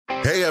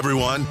Hey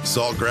everyone,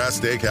 Saltgrass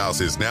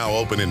Steakhouse is now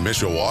open in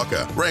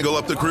Mishawaka. Wrangle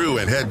up the crew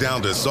and head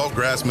down to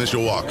Saltgrass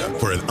Mishawaka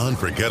for an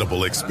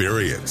unforgettable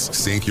experience.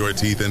 Sink your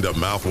teeth into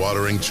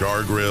mouth-watering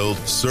char-grilled,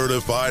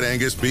 certified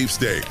Angus beef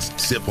steaks.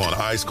 Sip on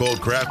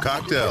ice-cold craft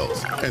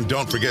cocktails. And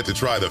don't forget to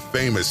try the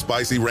famous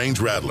spicy range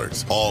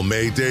rattlers, all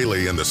made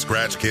daily in the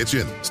Scratch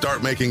Kitchen.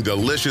 Start making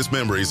delicious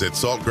memories at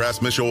Saltgrass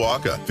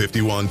Mishawaka,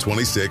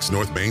 5126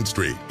 North Main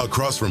Street,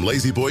 across from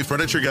Lazy Boy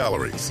Furniture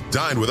Galleries.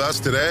 Dine with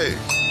us today.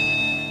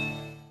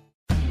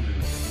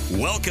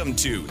 Welcome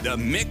to the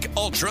Mick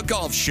Ultra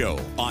Golf Show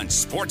on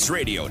Sports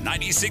Radio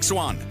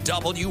 96.1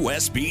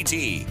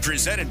 WSBT.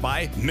 Presented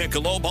by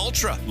Michelob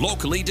Ultra.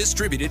 Locally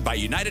distributed by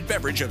United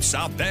Beverage of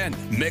South Bend.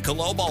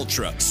 Michelob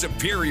Ultra.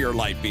 Superior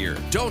light beer.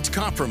 Don't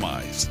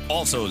compromise.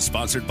 Also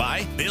sponsored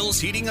by Bill's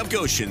Heating of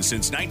Goshen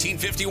since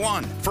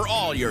 1951. For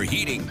all your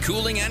heating,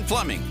 cooling, and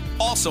plumbing.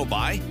 Also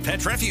by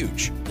Pet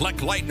Refuge, Leck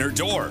Leitner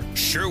Door,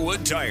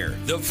 Sherwood Tire,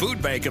 the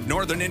Food Bank of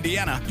Northern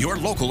Indiana, your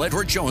local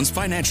Edward Jones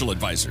financial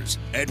advisors.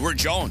 Edward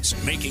Jones,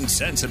 making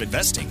sense of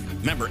investing.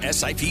 Member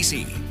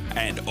SIPC.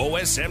 And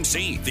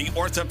OSMC, the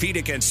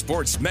Orthopedic and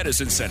Sports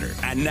Medicine Center.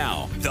 And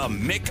now, the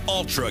Mick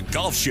Ultra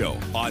Golf Show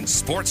on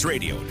Sports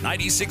Radio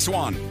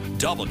 96.1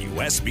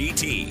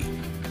 WSBT.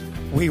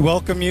 We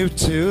welcome you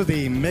to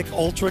the Mick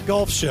Ultra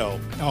Golf Show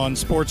on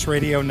Sports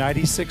Radio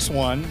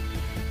 96.1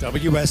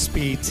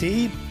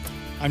 WSBT.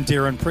 I'm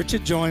Darren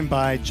Pritchett, joined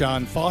by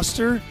John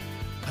Foster.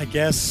 I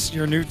guess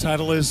your new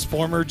title is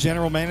former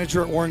general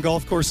manager at Warren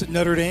Golf Course at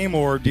Notre Dame,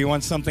 or do you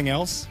want something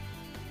else?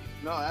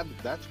 No,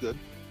 that's good.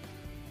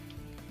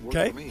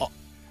 Okay.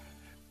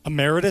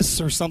 Emeritus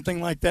or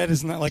something like that?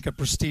 Isn't that like a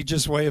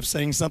prestigious way of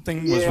saying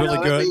something was really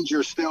good? Yeah, that means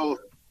you're still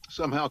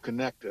somehow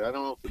connected. I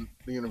don't know if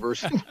the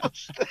university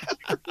knows that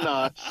or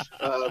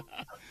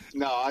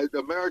not.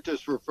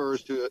 Emeritus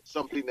refers to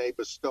something they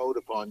bestowed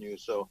upon you,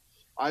 so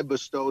I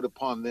bestowed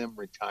upon them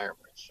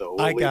retirement. So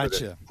I got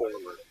you.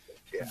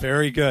 Yeah.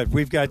 Very good.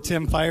 We've got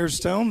Tim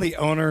Firestone, the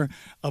owner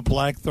of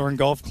Blackthorn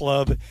Golf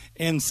Club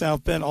in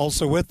South Bend,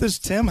 also with us.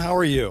 Tim, how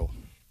are you?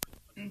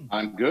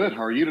 I'm good.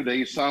 How are you today?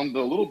 You sound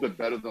a little bit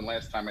better than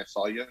last time I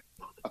saw you.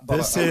 I thought I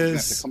was going to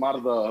have to come out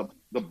of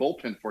the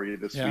bullpen for you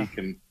this week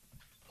and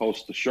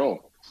host the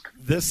show.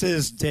 This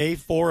is day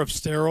 4 of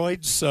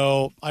steroids,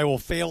 so I will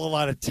fail a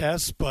lot of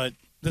tests, but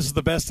this is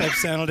the best I've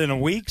sounded in a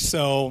week,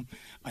 so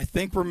I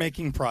think we're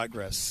making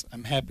progress.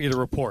 I'm happy to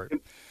report.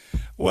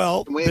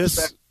 Well, can we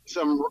expect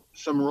some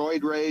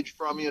roid rage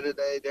from you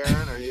today,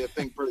 Darren?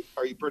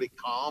 Are you pretty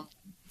calm?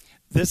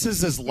 This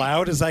is as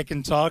loud as I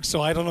can talk,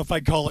 so I don't know if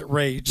I'd call it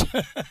rage.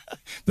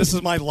 This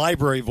is my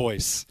library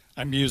voice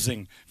I'm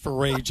using for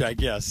rage, I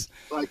guess.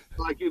 Like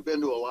you've been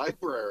to a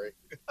library.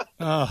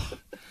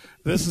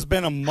 This has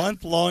been a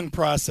month-long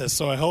process,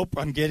 so I hope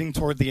I'm getting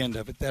toward the end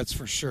of it, that's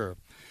for sure.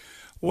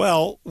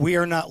 Well, we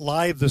are not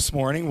live this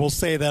morning. We'll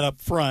say that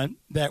up front,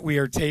 that we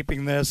are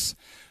taping this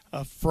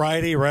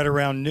Friday right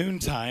around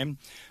noontime.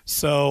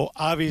 So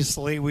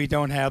obviously we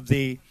don't have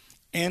the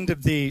end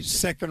of the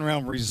second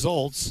round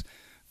results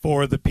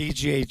for the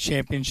PGA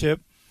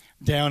Championship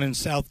down in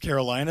South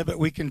Carolina, but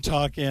we can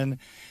talk in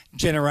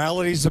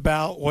generalities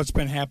about what's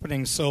been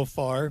happening so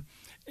far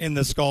in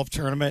this golf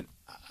tournament.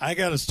 I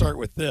got to start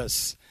with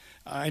this.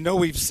 I know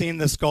we've seen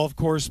this golf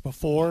course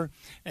before,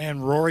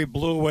 and Rory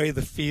blew away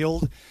the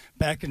field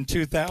back in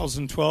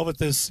 2012 at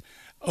this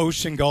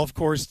Ocean Golf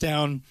Course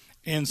down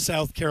in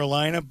South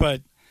Carolina,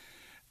 but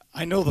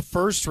I know the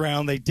first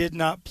round they did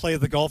not play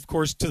the golf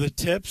course to the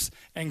tips,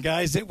 and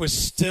guys, it was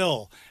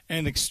still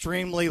an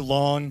extremely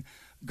long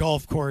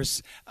golf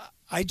course.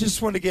 I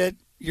just want to get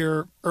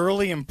your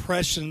early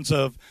impressions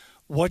of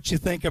what you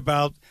think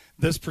about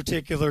this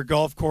particular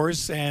golf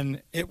course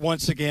and it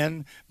once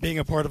again being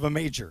a part of a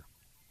major.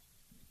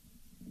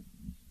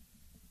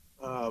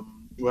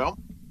 Well,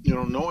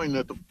 knowing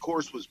that the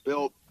course was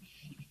built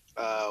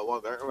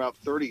about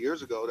 30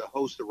 years ago to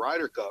host the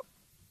Ryder Cup,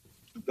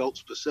 built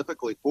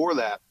specifically for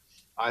that,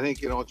 I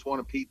think, it's one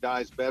of Pete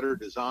Dye's better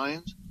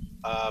designs.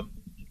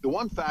 The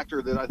one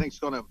factor that I think is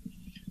going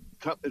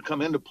to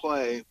come into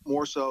play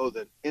more so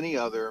than any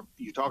other,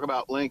 you talk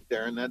about length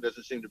there, and that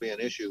doesn't seem to be an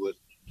issue with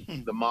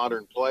the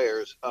modern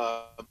players.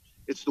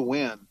 It's the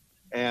wind.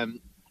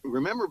 And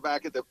remember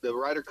back at the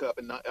Ryder Cup,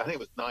 and I think it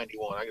was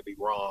 91, I could be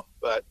wrong,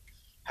 but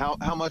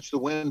how much the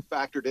wind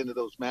factored into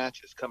those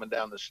matches coming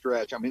down the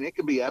stretch. I mean, it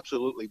can be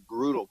absolutely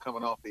brutal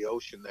coming off the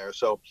ocean there.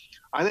 So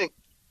I think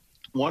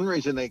one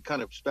reason they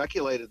kind of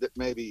speculated that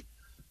maybe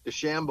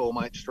DeChambeau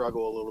might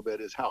struggle a little bit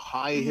is how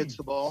high he hits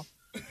the ball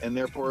and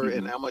therefore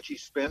and how much he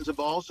spins the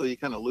ball. So you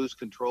kind of lose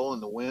control in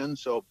the wind.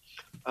 So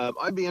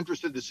I'd be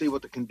interested to see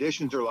what the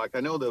conditions are like.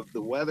 I know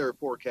the weather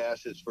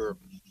forecast is for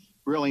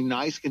really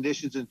nice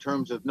conditions in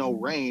terms of no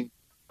rain.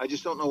 I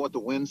just don't know what the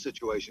wind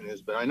situation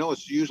is, but I know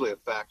it's usually a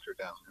factor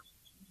down there.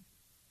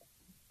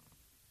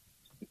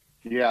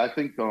 Yeah, I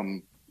think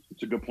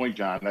it's a good point,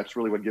 John. That's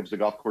really what gives the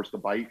golf course the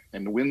bite.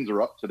 And the winds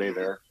are up today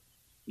there.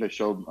 I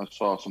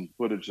saw some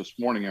footage this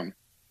morning,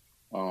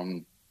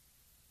 and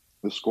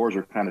the scores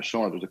are kind of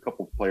showing. There's a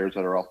couple of players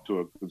that are off to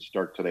a good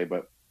start today,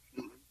 but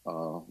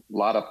a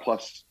lot of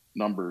plus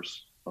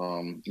numbers,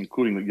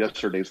 including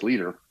yesterday's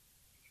leader,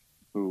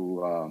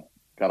 who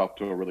got off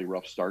to a really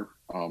rough start.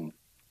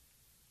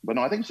 But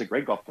no, I think it's a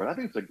great golf course. I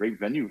think it's a great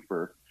venue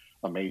for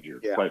a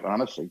major, quite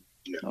honestly.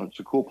 Yeah. It's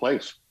a cool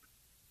place.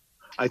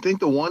 I think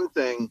the one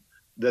thing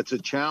that's a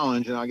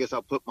challenge, and I guess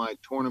I'll put my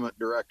tournament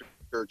director,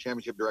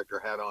 championship director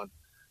hat on,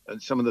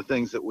 and some of the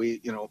things that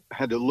we,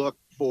 had to look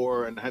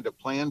for and had to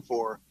plan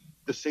for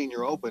the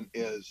Senior Open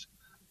is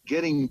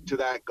getting to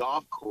that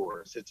golf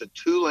course. It's a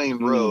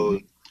 2-lane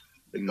road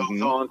that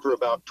goes on for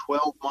about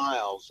 12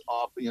 miles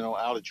off,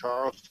 out of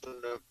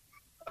Charleston.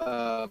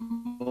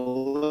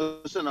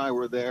 Melissa and I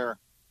were there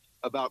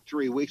about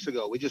 3 weeks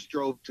ago. We just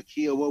drove to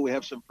Kiowa. We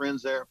have some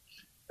friends there,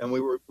 and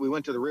we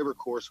went to the river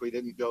course. We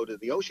didn't go to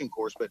the ocean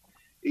course, but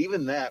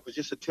even that was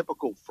just a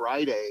typical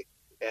Friday,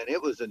 and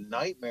it was a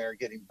nightmare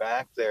getting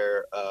back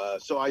there.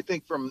 So I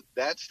think from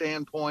that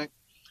standpoint,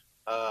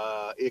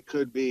 it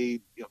could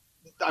be,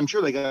 I'm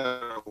sure they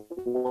got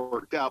it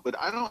worked out, but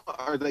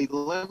are they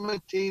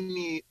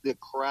limiting the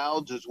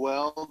crowds as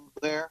well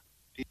there?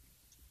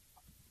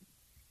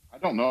 I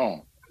don't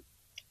know.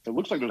 It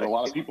looks like there's a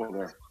lot of people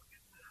there.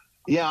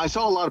 Yeah, I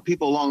saw a lot of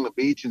people along the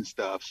beach and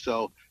stuff.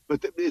 So,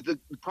 but the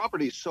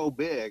property is so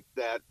big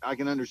that I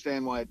can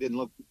understand why it didn't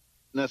look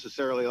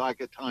necessarily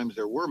like at times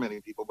there were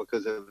many people,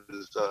 because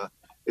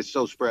it's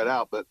so spread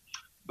out.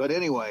 But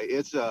anyway,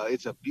 it's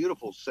a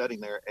beautiful setting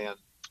there, and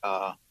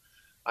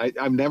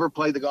I've never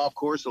played the golf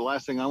course. The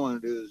last thing I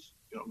want to do is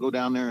go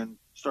down there and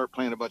start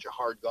playing a bunch of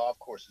hard golf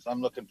courses.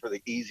 I'm looking for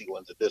the easy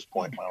ones at this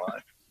point in my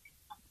life.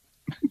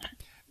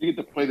 You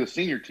get to play the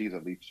senior tees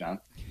at least, John.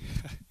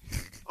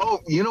 Oh,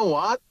 you know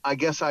what? I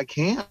guess I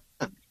can,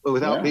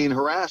 without being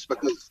harassed,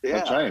 because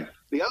that's right.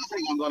 The other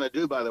thing I'm going to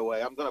do, by the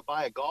way, I'm going to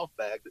buy a golf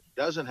bag that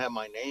doesn't have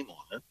my name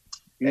on it,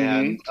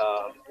 and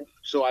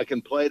so I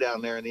can play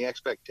down there, and the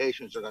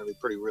expectations are going to be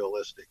pretty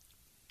realistic.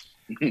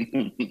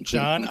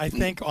 John, I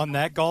think on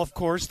that golf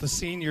course, the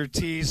senior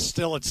tee's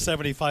still at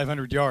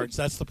 7,500 yards.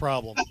 That's the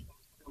problem.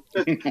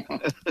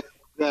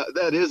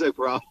 That is a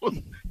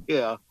problem.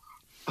 Yeah.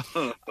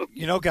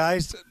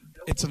 Guys,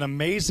 it's an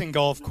amazing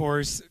golf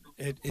course.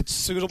 It's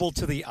suitable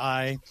to the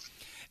eye.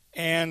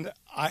 And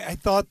I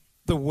thought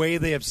the way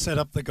they have set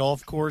up the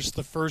golf course,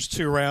 the first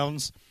 2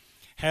 rounds,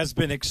 has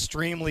been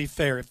extremely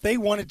fair. If they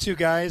wanted to,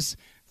 guys,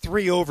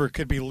 3 over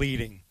could be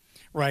leading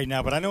right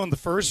now. But I know in the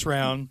first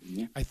round,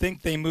 I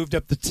think they moved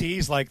up the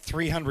tees like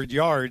 300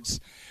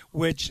 yards,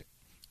 which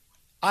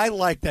I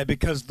like that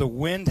because the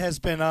wind has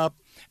been up,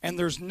 and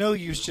there's no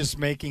use just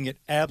making it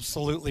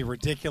absolutely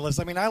ridiculous.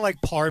 I mean, I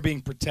like par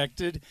being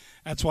protected.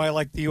 That's why I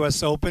like the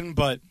U.S. Open.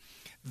 But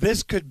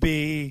this could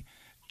be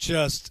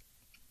just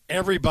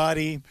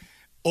everybody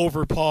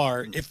over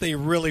par if they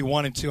really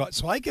wanted to.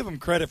 So I give them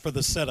credit for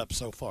the setup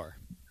so far.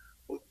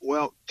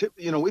 Well,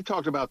 we've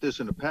talked about this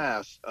in the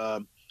past,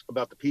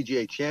 about the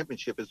PGA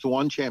Championship. It's the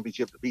one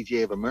championship the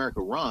PGA of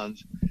America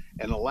runs,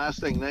 and the last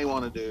thing they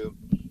want to do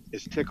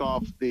is tick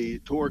off the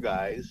tour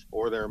guys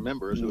or their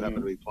members who happen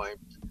to be playing,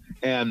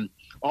 and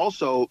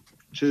also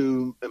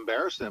to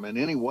embarrass them in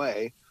any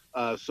way.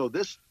 So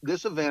this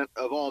event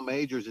of all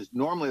majors is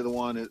normally the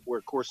one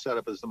where course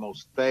setup is the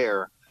most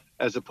fair,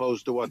 as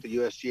opposed to what the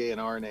USGA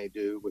and R&A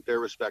do with their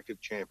respective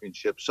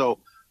championships. So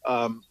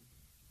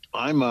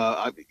I'm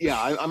like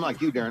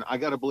you, Darren. I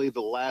got to believe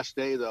the last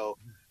day, though,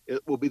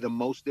 it will be the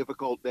most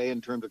difficult day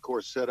in terms of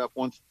course setup.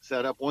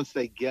 Once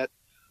they get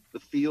the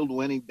field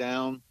winning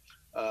down,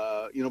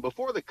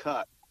 before the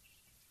cut,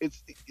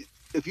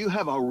 if you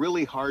have a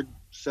really hard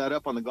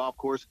setup on the golf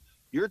course,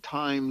 your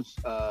times,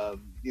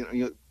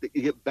 you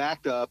get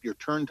backed up, your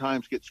turn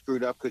times get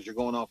screwed up because you're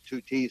going off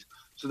 2 tees.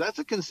 So that's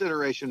a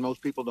consideration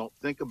most people don't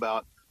think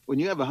about. When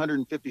you have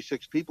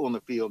 156 people in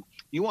the field,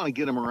 you want to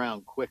get them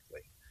around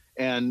quickly.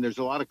 And there's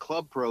a lot of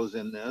club pros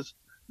in this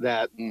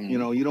that, you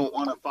don't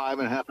want a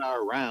 5.5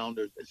 hour round.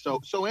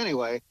 So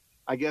anyway,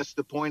 I guess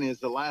the point is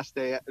the last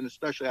day, and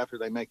especially after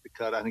they make the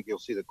cut, I think you'll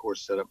see the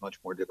course set up much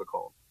more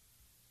difficult.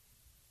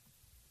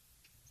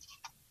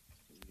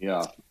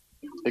 Yeah.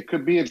 It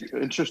could be an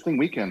interesting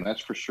weekend,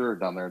 that's for sure,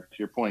 down there. To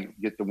your point,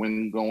 get the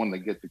wind going, they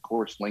get the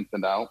course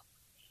lengthened out.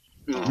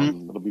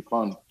 It'll be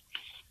fun.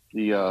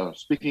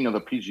 Speaking of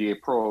the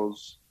PGA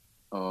pros,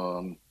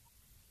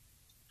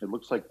 it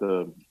looks like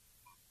the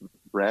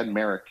Brad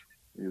Merrick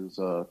is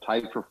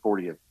tied for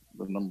 40th.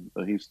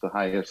 He's the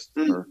highest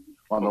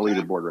on the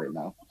leaderboard right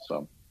now.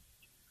 So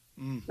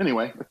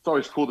anyway, it's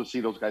always cool to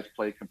see those guys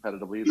play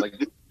competitively. Like,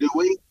 do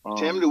we,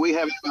 Tim? Do we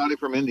have anybody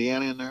from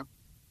Indiana in there?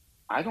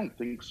 I don't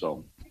think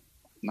so.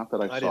 Not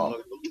that I saw.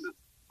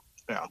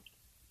 Yeah.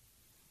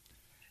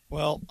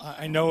 Well,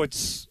 I know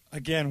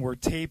we're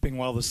taping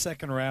while the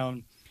second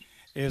round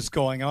is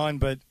going on,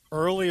 but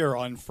earlier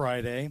on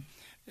Friday,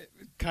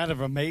 kind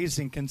of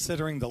amazing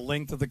considering the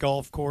length of the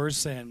golf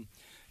course and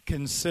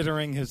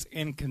considering his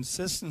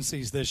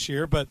inconsistencies this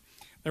year, but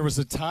there was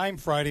a time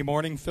Friday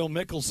morning Phil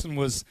Mickelson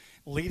was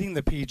leading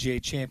the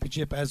PGA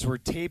Championship. As we're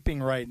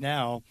taping right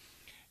now,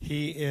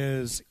 he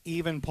is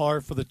even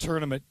par for the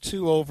tournament,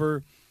 2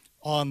 over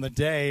on the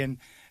day. And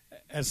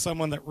as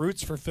someone that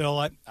roots for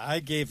Phil, I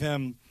gave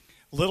him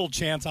little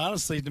chance,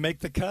 honestly, to make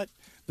the cut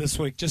this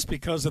week just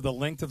because of the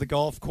length of the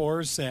golf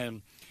course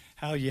and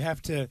how you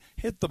have to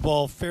hit the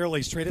ball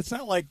fairly straight. It's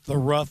not like the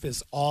rough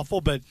is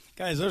awful, but,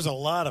 guys, there's a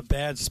lot of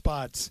bad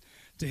spots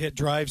to hit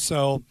drive.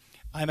 So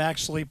I'm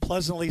actually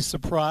pleasantly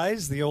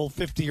surprised the old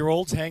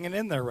 50-year-old's hanging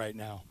in there right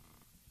now.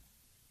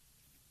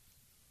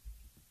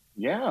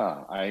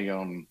 Yeah,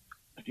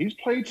 he's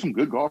played some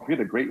good golf. He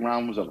had a great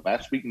round. Was it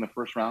last week in the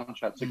first round?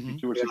 Shot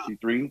 62 or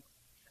 63.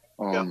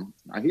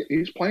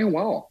 He's playing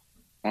well.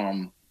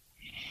 And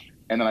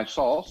then I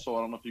saw also, I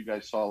don't know if you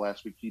guys saw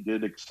last week, he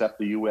did accept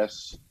the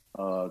U.S.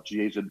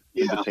 GA's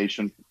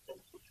invitation.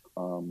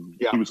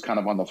 He was kind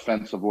of on the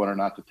fence of whether or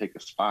not to take a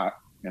spot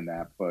in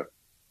that, but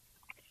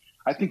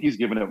I think he's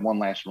giving it one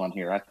last run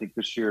here. I think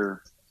this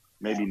year,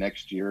 maybe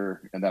next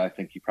year, and then I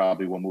think he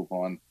probably will move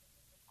on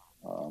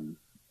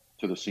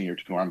to the senior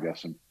tour, I'm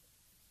guessing.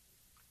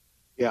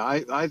 Yeah,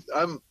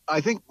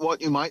 I think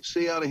what you might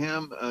see out of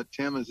him,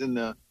 Tim, is in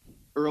the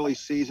early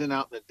season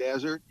out in the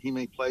desert. He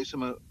may play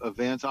some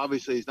events.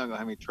 Obviously, he's not going to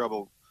have any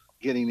trouble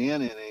getting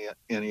in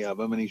any of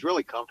them, and he's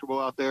really comfortable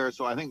out there.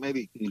 So I think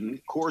maybe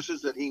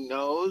courses that he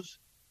knows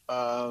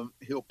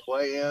he'll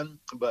play in.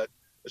 But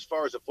as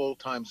far as a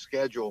full-time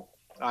schedule,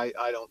 I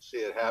don't see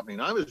it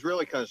happening. I was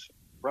really kind of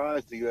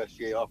surprised the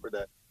USGA offered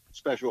that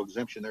special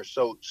exemption. They're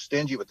so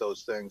stingy with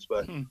those things.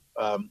 But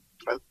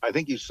I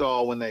think you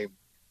saw when they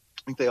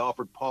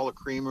offered Paula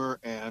Creamer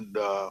and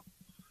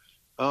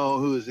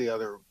who is the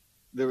other?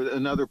 There was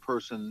another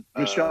person.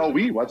 Michelle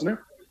Wie, wasn't it?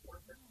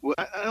 Well,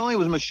 I don't think it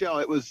was Michelle.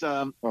 It was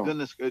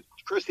goodness,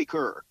 Christy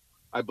Kerr,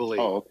 I believe.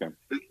 Oh, okay.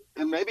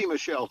 And maybe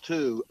Michelle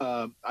too.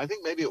 I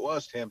think maybe it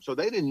was Tim. So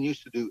they didn't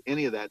used to do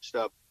any of that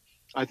stuff.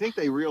 I think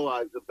they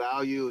realized the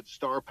value and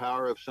star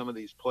power of some of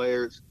these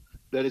players,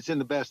 that it's in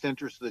the best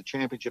interest of the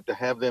championship to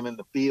have them in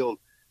the field,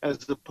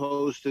 as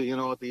opposed to,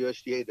 what the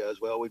USGA does.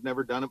 Well, we've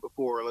never done it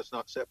before. Let's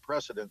not set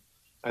precedent.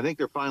 I think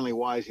they're finally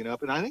wising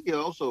up. And I think it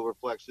also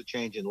reflects the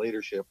change in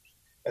leadership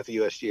at the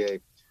USGA.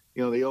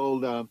 The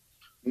old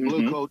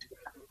blue coat,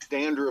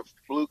 dandruff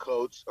blue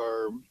coats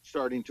are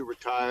starting to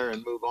retire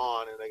and move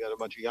on, and they got a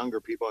bunch of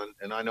younger people.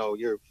 And I know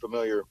you're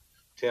familiar,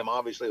 Tim,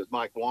 obviously, with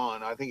Mike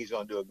Wan. I think he's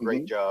going to do a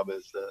great job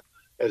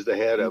as the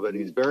head of it.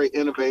 He's very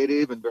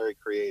innovative and very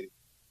creative.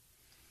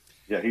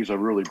 Yeah, he's a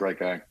really bright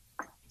guy.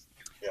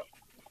 Yeah.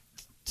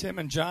 Tim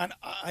and John,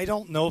 I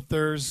don't know if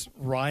there's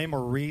rhyme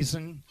or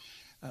reason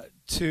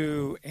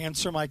to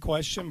answer my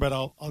question, but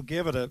I'll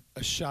give it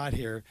a shot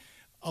here.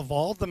 Of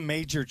all the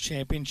major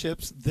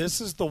championships,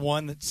 this is the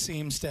one that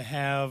seems to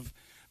have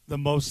the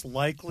most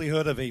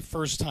likelihood of a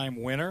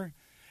first-time winner,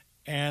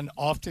 and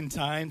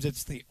oftentimes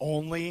it's the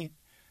only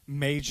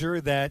major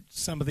that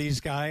some of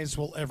these guys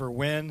will ever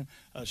win.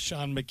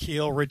 Sean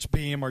McKeel, Rich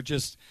Beam are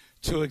just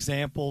two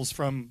examples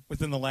from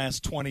within the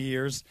last 20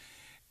 years.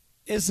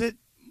 Is it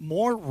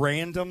more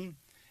random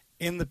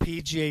in the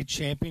PGA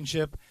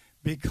Championship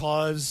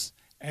because,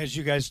 as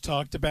you guys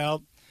talked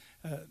about,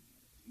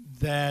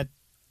 that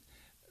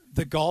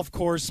the golf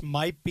course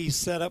might be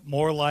set up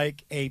more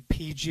like a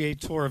PGA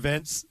Tour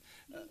events,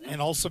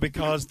 and also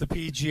because the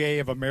PGA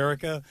of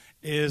America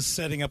is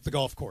setting up the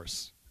golf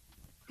course?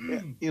 Yeah.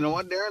 You know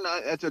what, Darren?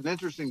 That's an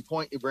interesting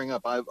point you bring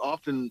up. I've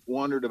often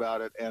wondered about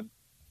it, and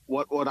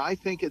what I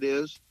think it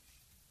is,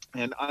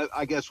 and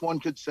I guess one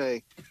could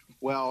say,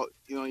 well,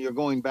 you're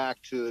going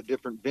back to a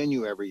different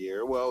venue every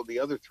year. Well, the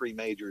other three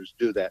majors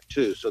do that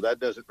too, so that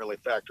doesn't really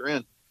factor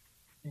in.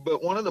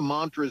 But one of the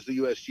mantras the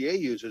USGA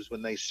uses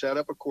when they set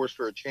up a course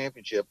for a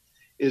championship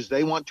is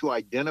they want to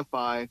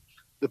identify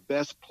the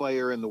best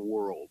player in the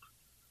world.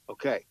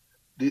 Okay.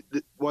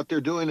 What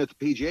they're doing at the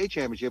PGA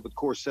Championship with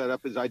course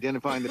setup is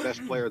identifying the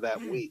best player that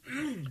week.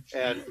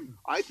 And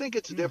I think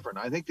it's different.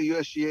 I think the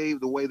USGA,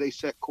 the way they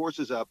set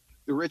courses up,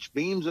 the Rich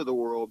Beams of the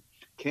world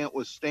can't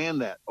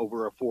withstand that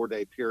over a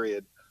 4-day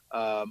period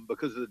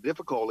because of the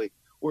difficulty.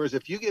 Whereas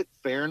if you get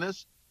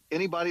fairness,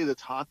 anybody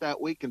that's hot that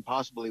week can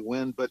possibly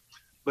win.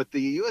 But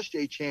the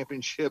USGA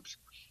Championships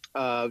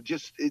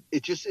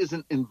it just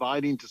isn't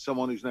inviting to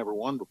someone who's never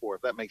won before,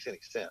 if that makes any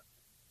sense.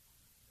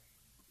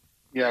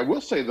 Yeah, I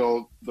will say,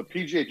 though, the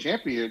PGA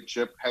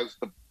Championship has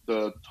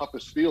the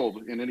toughest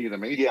field in any of the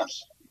majors.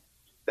 Yes,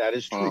 that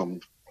is true.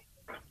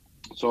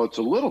 So it's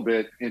a little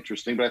bit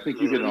interesting, but I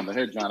think you hit it on the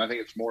head, John. I think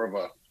it's more of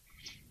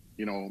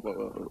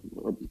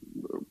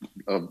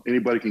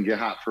anybody can get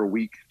hot for a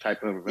week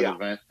type of an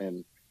event.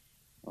 And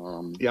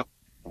a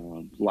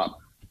lot.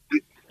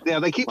 Yeah,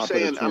 they keep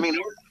saying,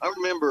 I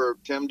remember,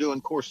 Tim, doing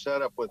course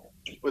setup with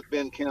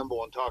Ben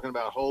Kimball and talking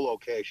about hole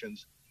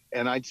locations.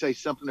 And I'd say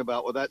something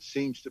about, well, that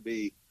seems to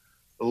be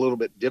a little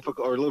bit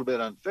difficult or a little bit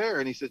unfair.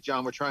 And he said,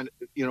 John, we're talking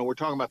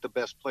about the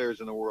best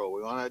players in the world.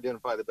 We want to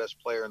identify the best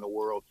player in the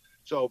world.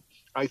 So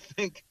I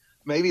think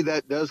maybe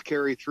that does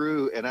carry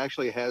through and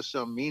actually has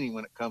some meaning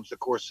when it comes to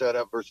course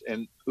setup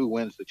and who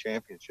wins the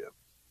championship.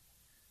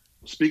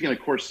 Speaking of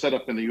course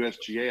setup in the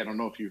USGA, I don't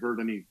know if you heard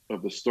any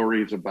of the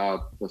stories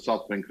about the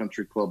South Bend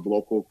Country Club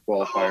local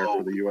qualifier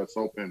for the U.S.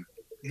 Open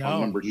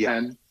on number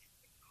 10.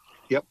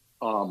 Yep.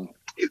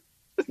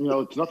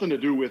 it's nothing to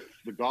do with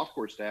the golf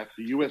course staff.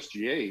 The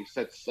USGA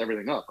sets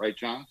everything up, right,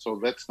 John? So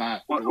that's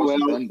not, it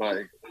wasn't done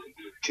by.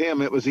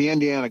 Tim, it was the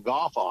Indiana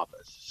Golf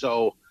Office.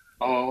 So,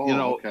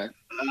 okay.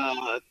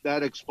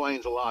 That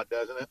explains a lot,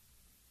 doesn't it?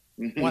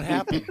 What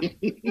happened?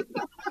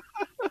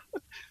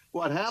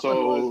 What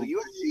happened was the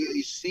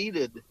USGA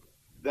ceded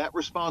that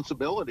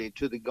responsibility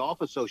to the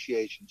golf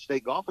association,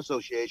 state golf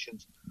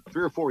associations,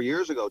 3 or 4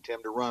 years ago,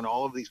 Tim, to run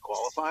all of these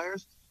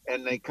qualifiers.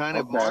 And they kind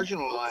of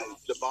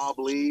marginalized the Bob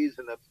Lees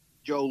and the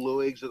Joe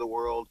Lewigs of the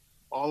world,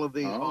 all of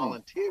these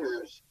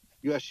volunteers,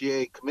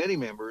 USGA committee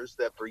members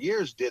that for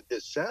years did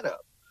this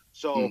setup.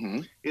 So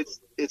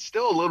it's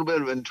still a little bit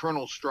of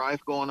internal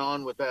strife going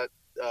on with that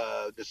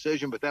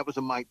decision, but that was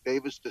a Mike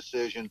Davis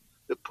decision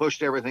that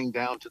pushed everything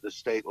down to the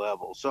state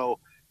level. So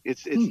I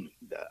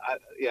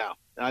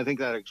think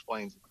that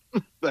explains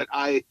it. But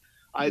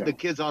the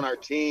kids on our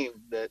team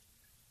that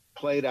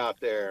played out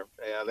there,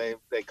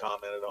 they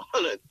commented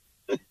on it.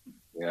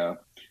 Yeah.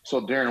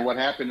 So Darren, what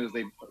happened is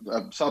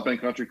South Bend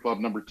Country Club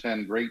number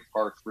 10, great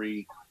par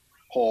 3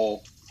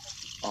 hole,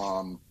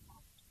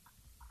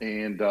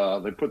 and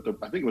they put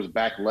I think it was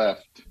back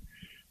left,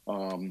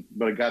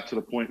 but it got to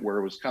the point where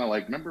it was kind of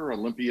like, remember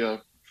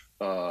Olympia?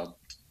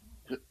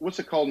 What's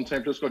it called in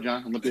San Francisco,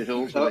 John? Olympia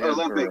Hills?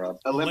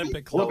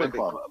 Olympic Club.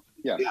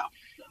 Yeah.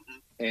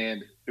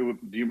 And it would.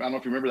 I don't know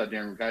if you remember that,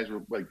 Darren. Guys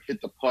would like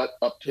hit the putt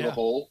up to the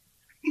hole,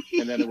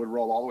 and then it would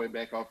roll all the way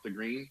back off the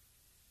green.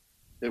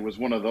 It was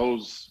one of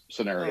those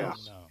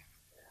scenarios. Oh,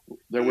 no.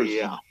 There was,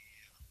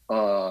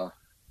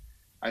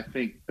 I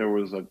think there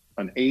was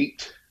an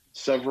 8,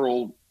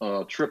 several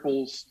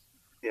triples.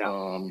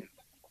 Yeah.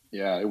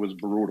 It was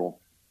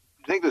brutal.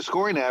 I think the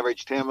scoring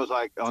average, Tim, was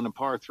like on the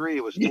par 3,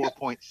 it was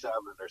 4.7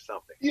 or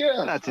something.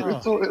 Yeah. That's it.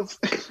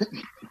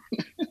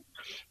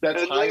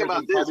 That's higher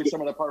than probably some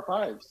of the par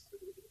 5s.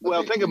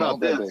 Well, think about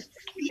this.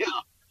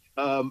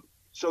 Yeah.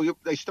 So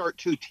they start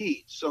 2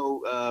 tees.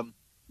 So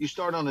you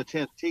start on the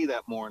 10th tee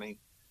that morning,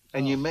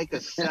 and you make a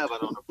 7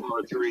 on a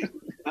par 3.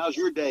 How's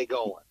your day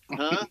going?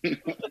 Huh?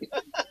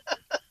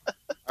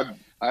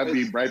 I'd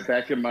be right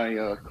back in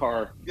my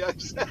car. Yeah,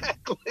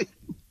 exactly.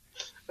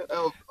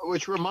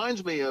 Which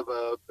reminds me of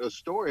a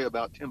story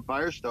about Tim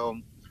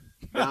Firestone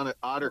down at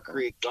Otter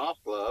Creek Golf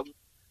Club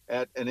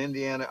at an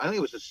Indiana. I think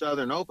it was the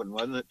Southern Open,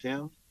 wasn't it,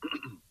 Tim?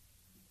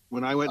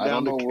 When I went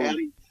down to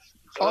caddy.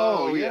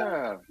 Oh,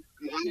 yeah.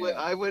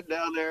 I went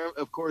down there.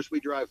 Of course, we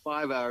drive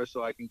 5 hours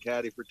so I can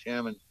caddy for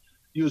Tim and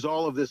use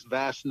all of this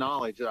vast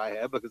knowledge that I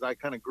have because I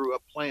kind of grew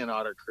up playing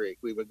Otter Creek.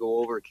 We would go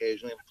over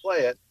occasionally and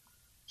play it.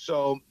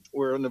 So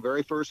we're in the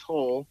very first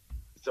hole.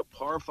 It's a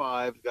par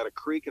 5. Got a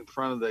creek in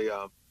front of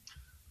the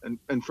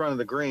in front of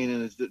the green,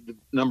 and it's the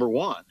number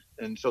 1.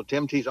 And so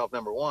Tim tees off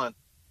number 1,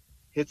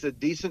 hits a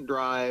decent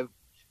drive,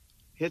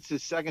 hits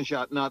his second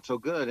shot not so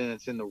good, and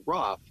it's in the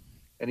rough,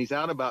 and he's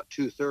out about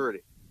 230.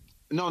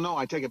 No,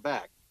 I take it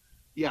back.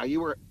 Yeah,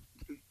 your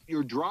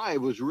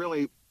drive was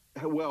really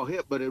well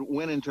hit, but it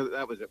went into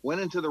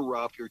the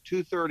rough. You're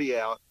 230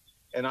 out,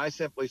 and I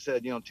simply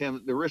said,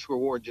 Tim, the risk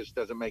reward just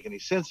doesn't make any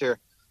sense here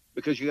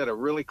because you got a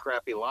really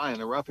crappy lie in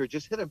the rough here.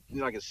 Just hit a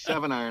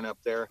 7-iron up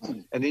there,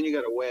 and then you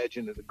got a wedge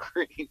into the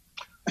green.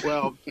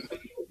 Well,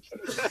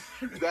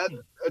 that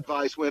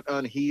advice went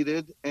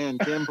unheeded, and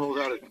Tim pulls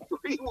out a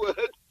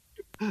 3-wood,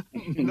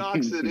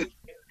 knocks it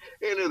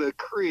into the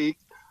creek,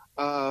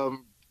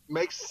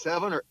 makes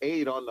 7 or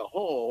 8 on the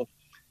hole,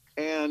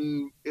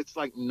 and it's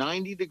like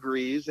 90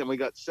 degrees, and we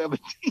got 17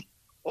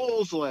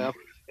 holes left.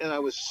 And I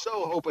was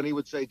so hoping he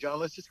would say, John,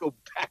 let's just go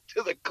back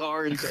to the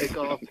car and take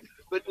off.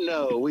 But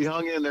no, we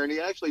hung in there, and he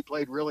actually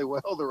played really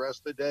well the rest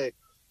of the day.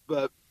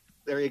 But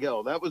there you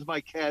go. That was my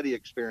caddy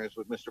experience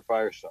with Mr.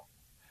 Firestone.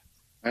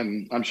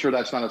 And I'm sure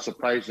that's not a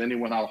surprise to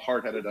anyone how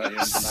hard-headed I am to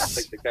not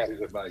take the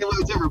caddy's advice.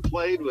 Anyone's ever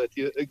played with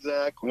you.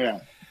 Exactly. Yeah.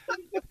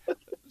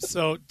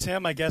 So,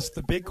 Tim, I guess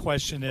the big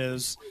question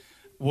is,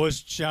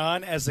 was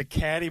John as a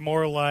caddy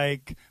more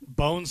like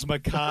Bones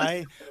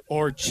Mackay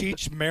or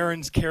Cheech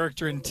Marin's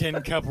character in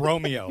Tin Cup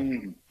Romeo?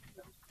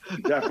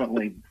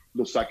 Definitely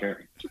the second.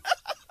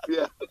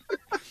 Yeah.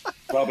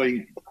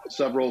 Probably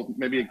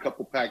maybe a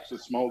couple packs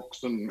of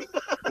smokes, and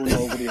who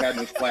knows what he had in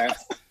his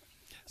class.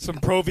 Some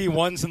Pro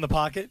V1s in the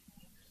pocket?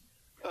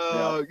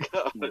 Oh,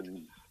 yeah. God.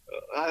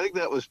 I think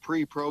that was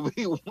pre-Pro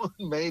V1,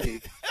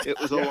 maybe. It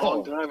was a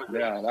long time ago.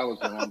 Yeah, that was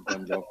a long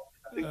time ago.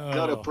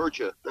 Gutta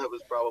Percha. That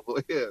was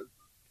probably it.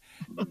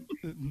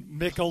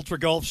 Mick Ultra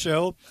Golf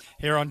Show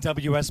here on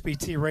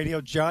WSBT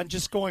Radio. John,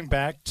 just going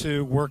back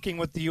to working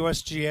with the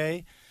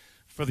USGA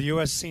for the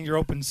U.S. Senior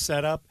Open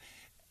setup,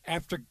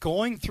 after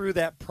going through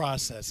that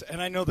process,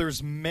 and I know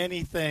there's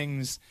many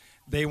things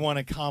they want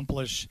to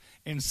accomplish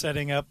in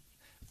setting up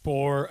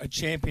for a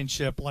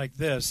championship like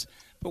this,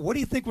 but what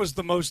do you think was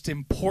the most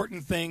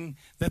important thing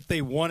that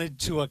they wanted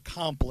to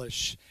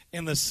accomplish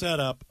in the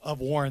setup of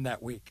Warren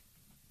that week?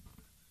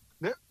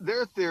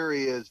 Their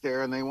theory is,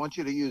 Darren, they want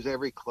you to use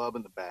every club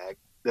in the bag,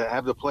 to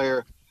have the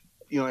player,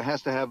 it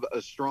has to have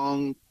a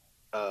strong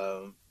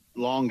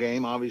long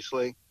game,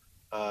 obviously,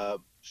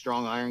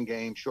 strong iron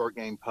game, short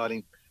game,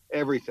 putting,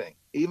 everything.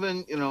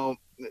 Even,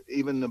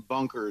 even the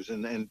bunkers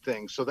and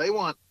things. So they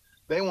want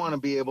to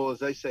be able, as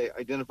they say,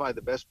 identify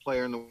the best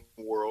player in the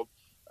world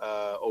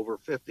over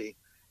 50.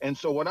 And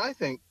so what I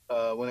think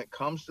when it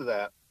comes to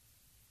that,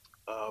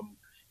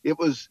 it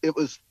was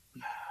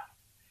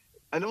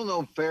I don't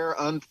know, fair,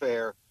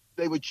 unfair.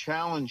 They would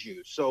challenge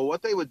you. So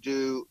what they would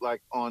do,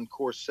 like on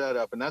course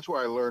setup, and that's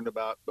where I learned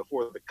about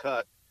before the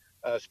cut,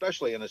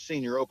 especially in a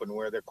senior open,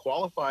 where their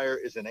qualifier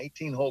is an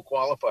 18-hole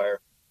qualifier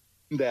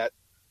that,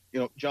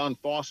 John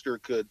Foster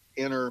could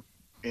enter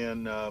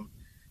in.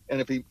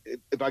 And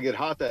if I get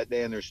hot that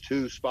day and there's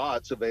 2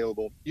 spots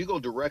available, you go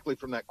directly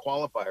from that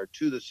qualifier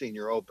to the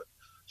senior open.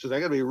 So they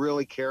got to be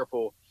really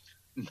careful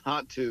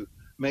not to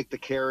make the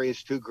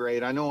carries too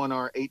great. I know on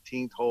our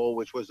 18th hole,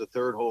 which was the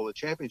 3rd hole of the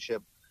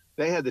championship,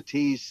 they had the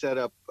tees set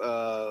up,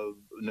 the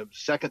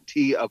second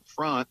tee up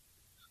front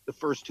the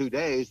first 2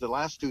 days. The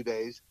last 2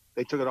 days,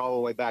 they took it all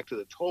the way back to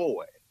the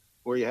tollway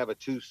where you have a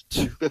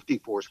 250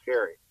 force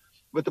carry.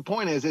 But the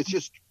point is, it's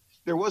just,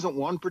 there wasn't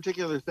one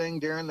particular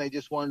thing, Darren. They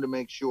just wanted to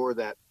make sure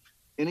that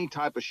any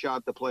type of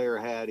shot the player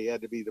had, he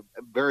had to be the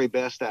very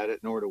best at it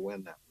in order to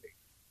win that week,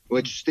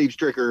 which Steve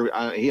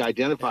Stricker, he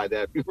identified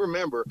that. You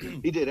remember,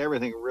 he did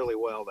everything really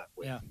well that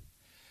week. Yeah.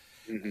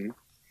 Mm-hmm.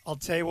 I'll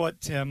tell you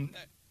what, Tim,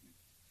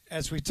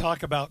 as we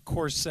talk about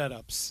course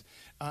setups,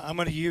 I'm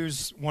going to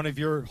use one of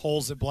your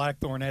holes at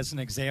Blackthorn as an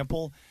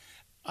example.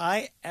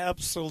 I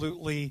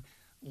absolutely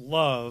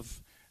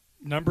love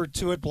number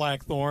 2 at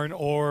Blackthorn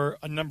or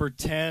a number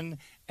 10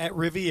 at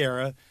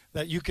Riviera,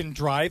 that you can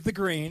drive the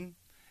green,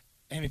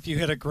 and if you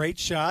hit a great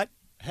shot,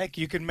 heck,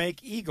 you can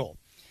make eagle.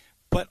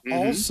 But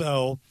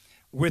also,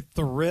 with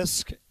the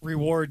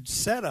risk-reward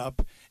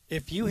setup,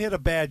 if you hit a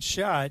bad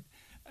shot,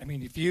 I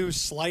mean, if you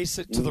slice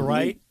it to the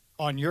right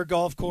on your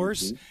golf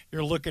course,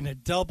 you're looking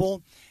at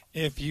double.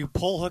 If you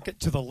pull hook it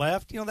to the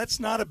left, that's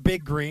not a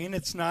big green.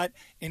 It's not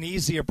an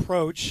easy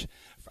approach,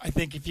 I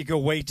think, if you go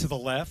way to the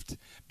left,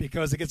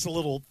 because it gets a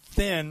little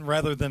thin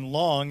rather than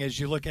long as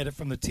you look at it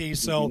from the tee.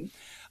 So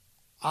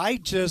I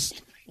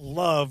just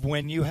love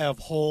when you have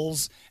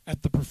holes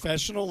at the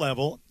professional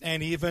level,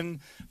 and even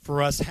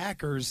for us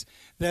hackers,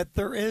 that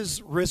there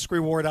is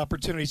risk-reward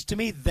opportunities. To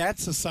me,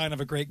 that's a sign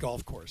of a great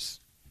golf course.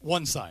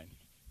 One sign.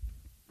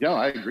 Yeah,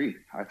 I agree.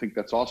 I think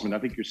that's awesome. And I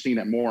think you're seeing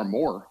it more and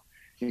more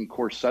in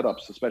course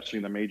setups, especially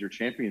in the major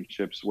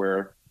championships,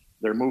 where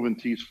they're moving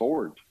tees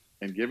forward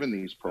and giving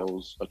these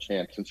pros a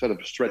chance instead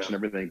of stretching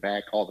everything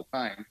back all the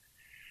time.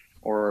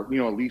 Or,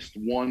 at least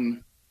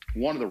one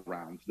of the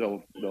rounds,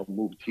 they'll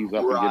move tees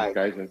up and give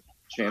guys a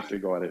chance to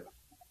go at it.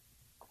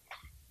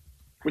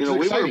 Which is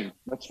exciting.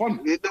 That's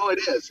fun. It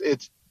is.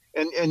 It's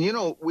and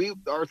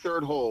our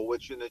 3rd hole,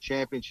 which in the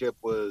championship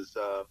was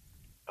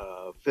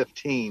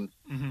 15,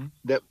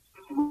 that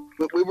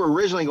we were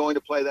originally going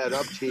to play that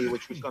up tee,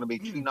 which was going to be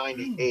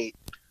 298.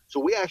 So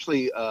we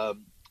actually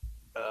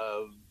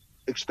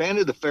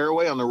expanded the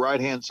fairway on the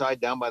right-hand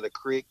side down by the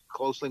creek,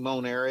 closely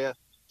mown area,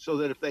 so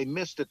that if they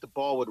missed it, the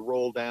ball would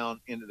roll down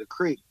into the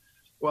creek.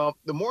 Well,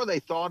 the more they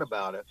thought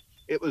about it,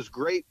 it was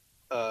great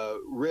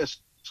risk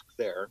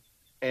there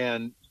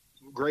and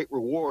great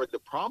reward. The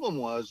problem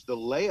was the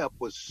layup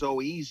was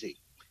so easy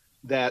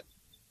that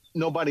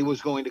nobody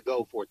was going to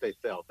go for it, they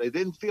felt. They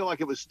didn't feel like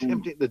it was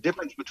tempting. The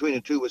difference between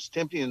the two was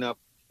tempting enough.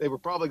 They were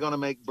probably going to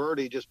make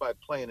birdie just by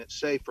playing it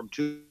safe from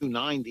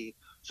 290.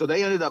 So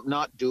they ended up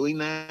not doing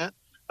that.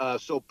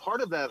 So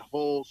part of that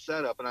whole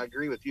setup, and I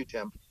agree with you,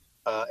 Tim,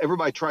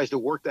 everybody tries to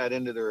work that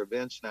into their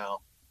events now,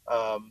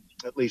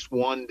 at least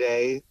one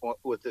day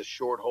with this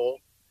short hole.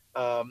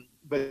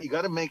 But you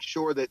got to make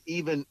sure that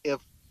even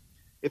if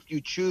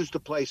you choose to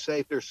play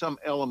safe, there's some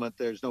element,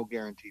 there's no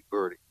guaranteed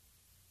birdie.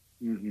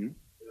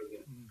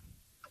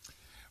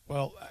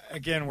 Well,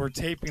 again, we're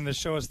taping the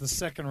show as the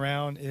second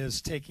round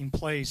is taking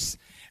place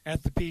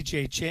at the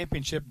PGA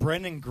Championship.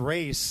 Brendan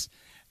Grace,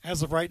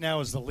 as of right now,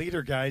 is the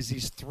leader, guys.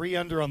 He's 3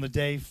 under on the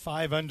day,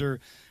 5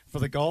 under for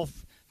the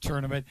golf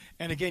tournament.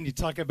 And again, you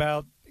talk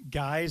about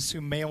guys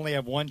who may only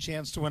have one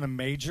chance to win a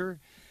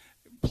major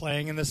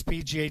playing in this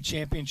PGA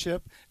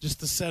Championship. Just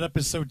the setup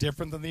is so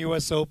different than the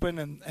U.S. Open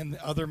and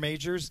other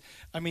majors.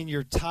 I mean,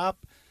 your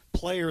top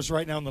players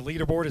right now on the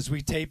leaderboard as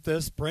we tape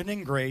this: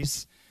 Brendan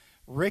Grace,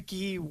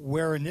 Ricky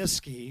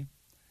Wereniski,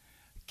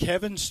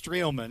 Kevin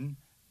Streelman,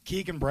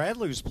 Keegan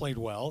Bradley, who's played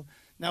well.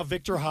 Now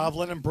Victor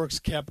Hovland and Brooks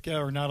Koepka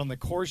are not on the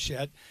course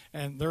yet,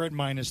 and they're at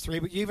 -3.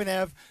 But you even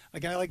have a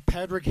guy like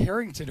Padraig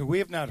Harrington, who we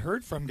have not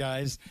heard from,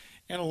 guys,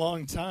 in a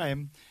long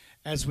time.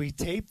 As we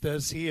tape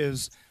this, he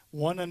is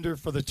 1 under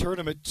for the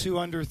tournament, 2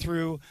 under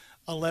through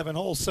 11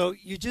 holes. So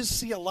you just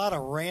see a lot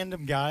of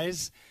random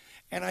guys.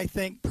 And I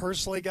think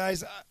personally,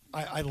 guys,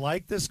 I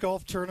like this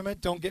golf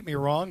tournament. Don't get me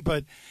wrong,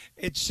 but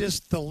it's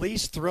just the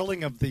least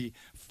thrilling of the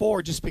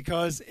 4 just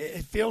because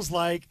it feels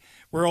like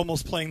we're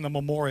almost playing the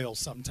Memorial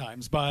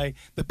sometimes by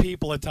the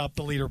people atop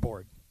the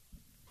leaderboard.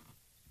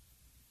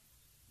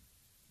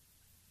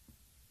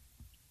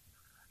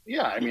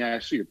 Yeah, I mean, I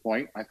see your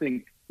point. I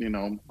think,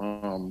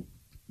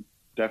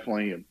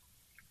 definitely a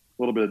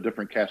little bit of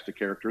different cast of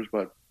characters,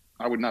 but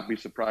I would not be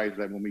surprised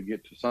that when we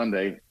get to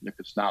Sunday, if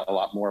it's not a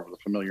lot more of the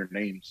familiar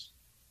names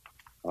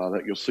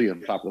that you'll see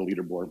on top of the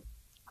leaderboard.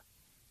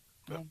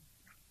 Well,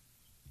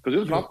 because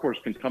this golf course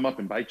can come up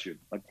and bite you.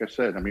 Like I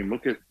said, I mean,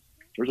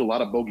 there's a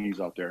lot of bogeys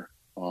out there.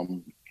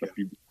 If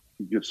you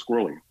get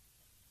squirrely.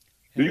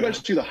 Did you guys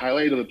see the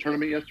highlight of the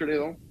tournament yesterday,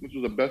 though? Which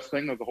was the best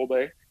thing of the whole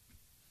day?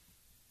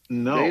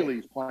 No.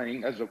 Daly's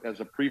playing as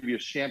a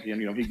previous champion.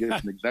 You know, he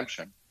gets an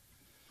exemption.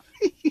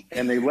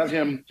 And they let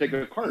him take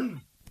a cart.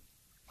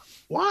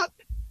 What?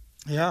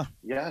 Yeah.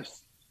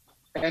 Yes.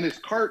 And his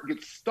cart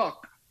gets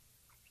stuck.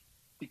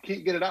 He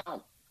can't get it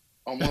out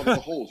on one of the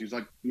holes. He's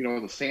like,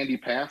 the sandy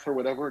path or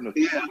whatever, and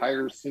the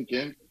tires sink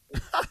in.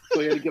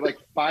 So he had to get like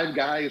 5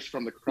 guys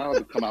from the crowd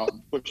to come out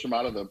and push him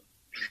out of the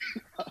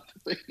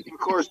thing. Of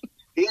course,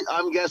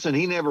 I'm guessing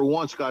he never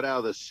once got out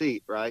of the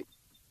seat, right?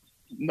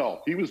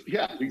 No, he was,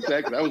 exactly.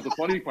 That was the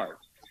funny part.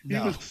 He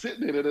was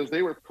sitting in it as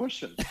they were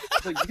pushing.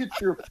 It's like, get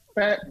your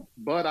fat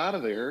butt out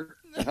of there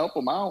and help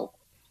him out.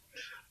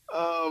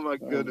 Oh, my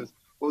goodness.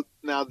 Well,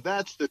 now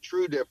that's the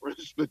true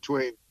difference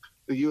between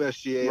the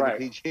USGA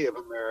and the PGA of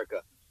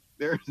America.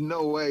 There's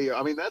no way.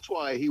 I mean, that's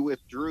why he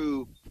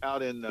withdrew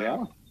out in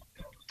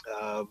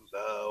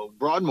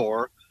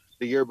Broadmoor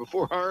the year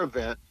before our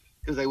event,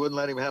 because they wouldn't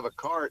let him have a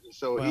cart. And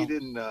so he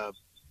didn't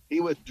he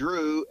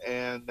withdrew,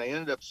 and they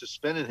ended up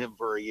suspending him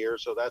for a year.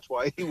 So that's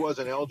why he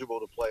wasn't eligible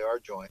to play our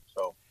joint.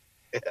 So,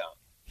 yeah.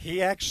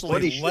 He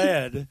actually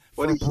led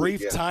for a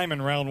brief time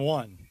in round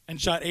 1 and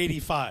shot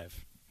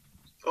 85.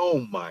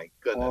 Oh, my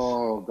goodness.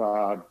 Oh,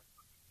 God.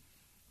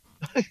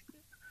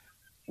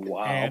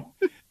 Wow.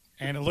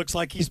 And it looks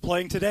like he's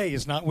playing today.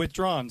 He's not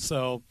withdrawn.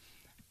 So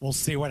we'll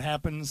see what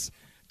happens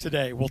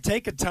today. We'll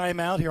take a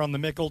timeout here on the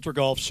Mick Ultra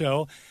Golf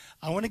Show.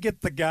 I want to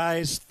get the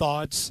guys'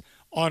 thoughts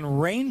on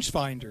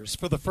rangefinders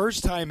for the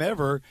first time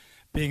ever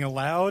being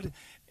allowed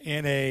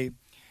in a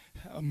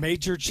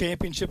major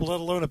championship, let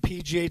alone a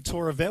PGA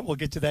Tour event. We'll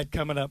get to that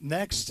coming up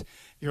next.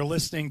 You're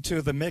listening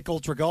to the Mick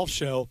Ultra Golf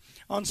Show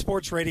on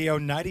Sports Radio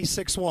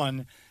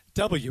 96.1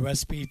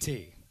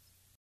 WSBT.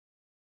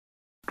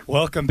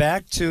 Welcome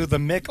back to the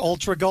Mick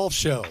Ultra Golf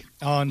Show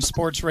on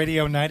Sports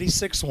Radio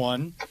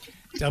 96.1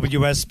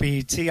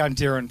 WSBT. I'm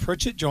Darren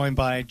Pritchett, joined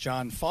by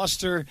John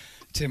Foster,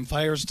 Tim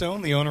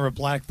Firestone, the owner of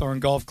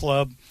Blackthorn Golf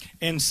Club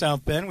in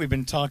South Bend. We've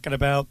been talking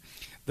about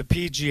the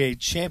PGA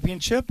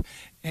Championship.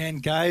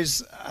 And,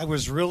 guys, I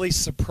was really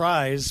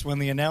surprised when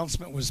the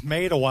announcement was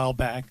made a while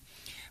back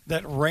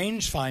that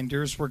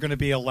rangefinders were going to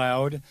be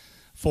allowed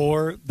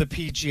for the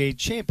PGA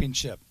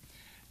Championship.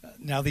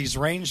 Now, these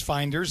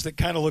rangefinders that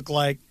kind of look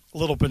like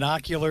little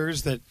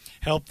binoculars that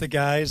help the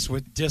guys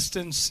with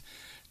distance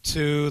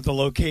to the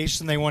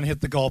location they want to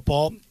hit the golf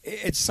ball.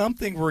 It's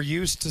something we're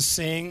used to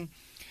seeing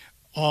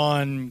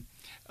on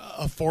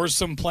a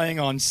foursome playing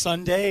on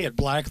Sunday at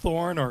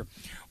Blackthorn or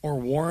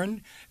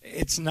Warren.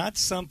 It's not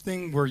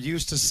something we're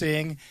used to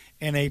seeing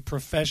in a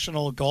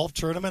professional golf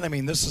tournament. I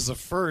mean, this is a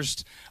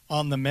first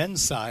on the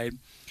men's side.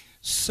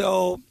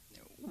 So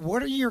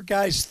what are your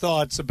guys'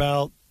 thoughts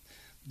about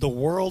the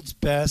world's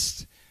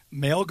best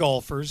male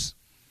golfers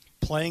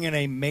playing in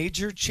a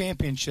major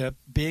championship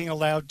being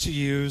allowed to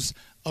use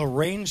a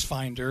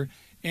rangefinder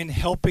in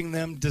helping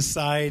them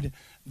decide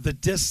the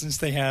distance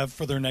they have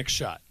for their next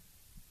shot?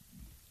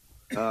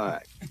 All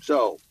right.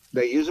 So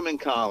they use them in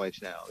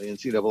college now. The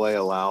NCAA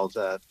allows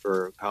that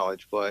for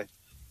college play.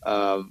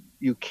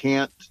 You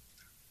can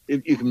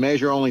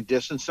measure only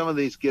distance. Some of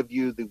these give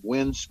you the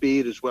wind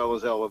speed as well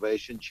as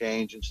elevation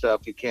change and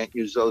stuff. You can't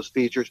use those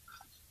features.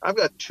 I've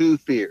got 2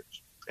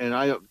 fears,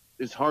 and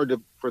it's hard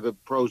for the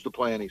pros to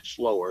play any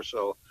slower,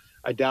 so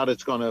I doubt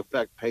it's going to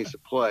affect pace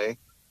of play.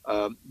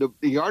 The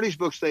yardage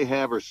books they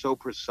have are so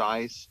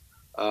precise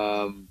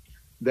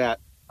that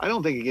I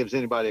don't think it gives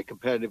anybody a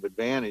competitive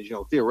advantage.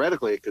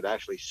 Theoretically, it could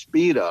actually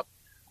speed up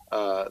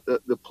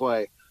the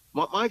play.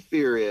 My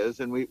fear is,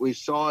 and we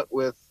saw it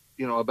with,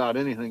 about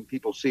anything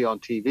people see on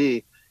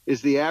TV,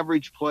 is the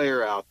average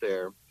player out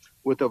there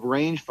with a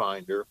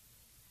rangefinder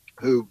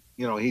who,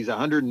 he's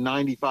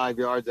 195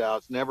 yards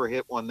out, has never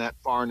hit one that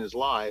far in his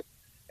life,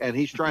 and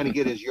he's trying to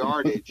get his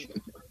yardage,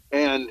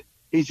 and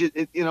he's just,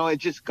 it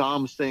just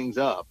gums things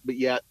up. But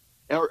yet,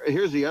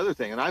 here's the other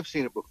thing, and I've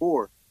seen it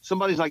before.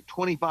 Somebody's like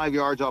 25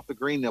 yards off the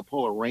green, they'll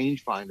pull a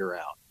rangefinder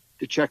out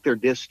to check their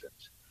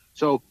distance.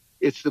 So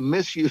it's the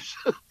misuse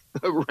of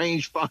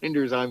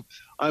rangefinders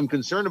I'm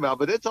concerned about,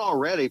 but it's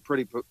already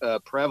pretty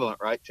prevalent,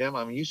 right, Tim?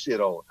 I mean, you see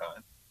it all the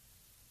time.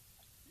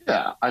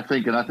 Yeah, I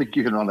think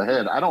you hit it on the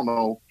head. I don't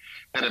know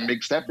that it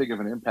makes that big of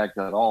an impact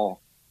at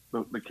all.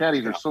 The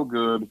caddies are so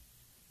good.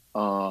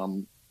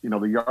 The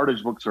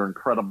yardage books are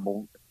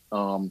incredible.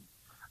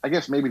 I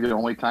guess maybe the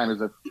only time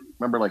is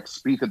remember like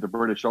Spieth at the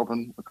British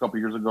Open a couple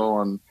years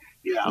ago, and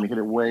he hit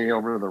it way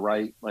over to the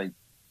right. Like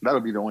that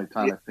would be the only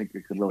time I think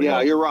it could really. Yeah,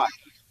 help. You're right.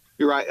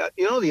 You're right.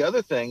 The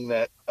other thing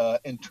that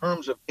in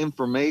terms of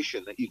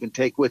information that you can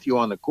take with you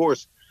on the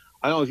course,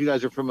 I don't know if you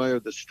guys are familiar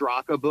with the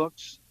Straka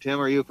books. Tim,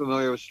 are you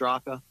familiar with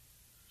Straka?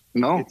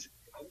 No.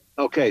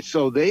 Okay,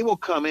 so they will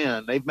come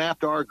in. They've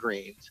mapped our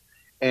greens,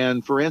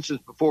 and for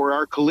instance, before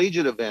our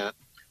collegiate event,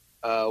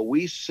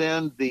 we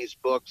send these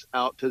books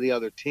out to the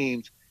other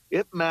teams,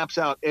 it maps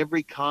out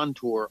every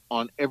contour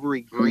on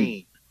every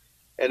green,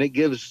 and it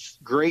gives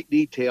great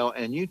detail.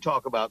 And you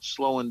talk about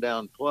slowing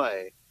down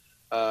play.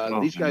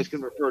 These guys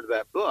can refer to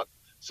that book.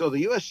 So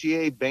the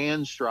USGA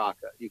bans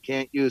Straka. You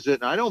can't use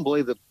it. And I don't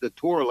believe that the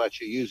Tour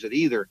lets you use it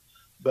either.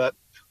 But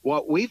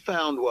what we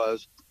found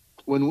was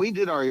when we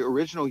did our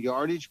original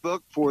yardage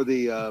book for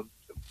the,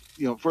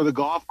 for the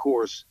golf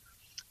course,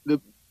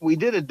 we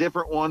did a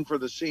different one for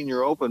the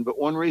Senior Open. But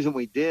one reason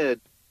we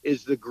did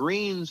is the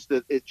greens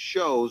that it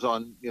shows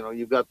on,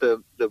 you've got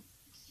the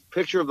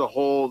picture of the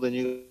hole, then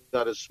you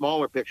got a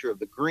smaller picture of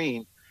the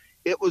green.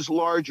 It was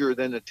larger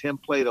than the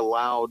template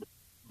allowed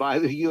by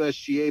the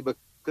USGA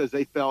because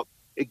they felt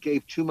it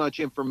gave too much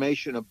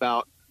information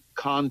about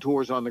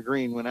contours on the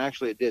green when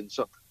actually it didn't.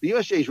 So the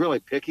USGA is really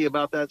picky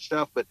about that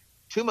stuff, but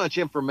too much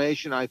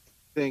information, I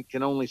think,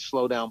 can only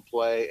slow down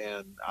play.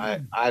 And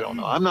I don't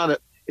know.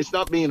 It's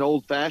not being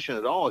old fashioned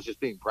at all. It's just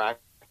being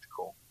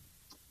practical.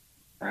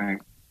 Right.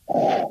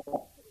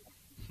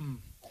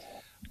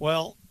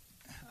 Well,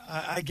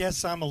 I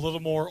guess I'm a little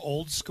more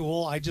old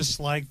school. I just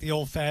like the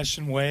old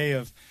fashioned way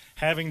of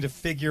having to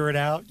figure it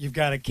out. You've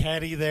got a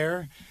caddy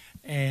there,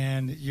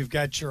 and you've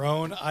got your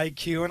own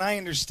IQ, and I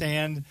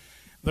understand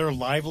their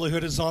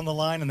livelihood is on the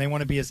line and they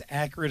want to be as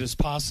accurate as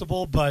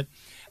possible, but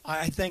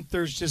I think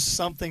there's just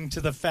something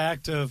to the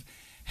fact of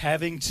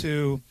having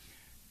to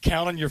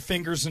count on your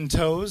fingers and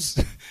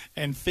toes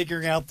and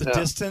figuring out the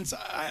distance.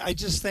 I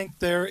just think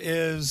there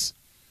is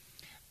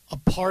a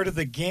part of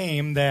the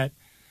game that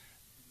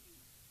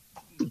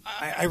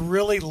I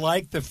really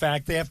like the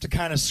fact they have to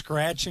kind of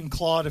scratch and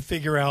claw to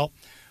figure out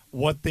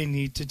what they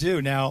need to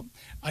do. Now,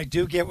 I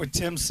do get what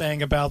Tim's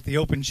saying about the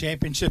Open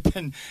Championship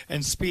and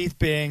Spieth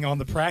being on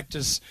the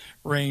practice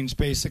range,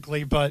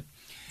 basically, but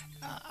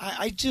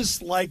I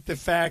just like the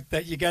fact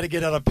that you got to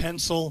get out a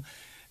pencil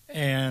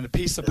and a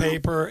piece of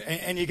paper,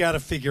 and you got to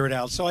figure it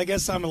out. So I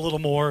guess I'm a little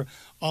more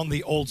on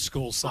the old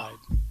school side.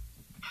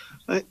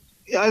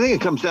 I think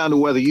it comes down to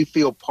whether you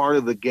feel part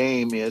of the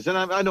game is, and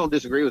I don't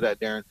disagree with that,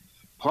 Darren,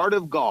 part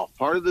of golf,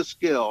 part of the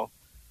skill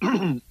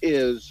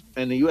is,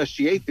 and the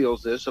USGA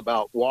feels this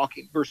about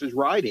walking versus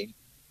riding,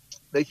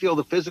 they feel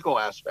the physical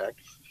aspect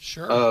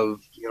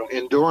of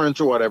endurance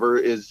or whatever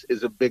is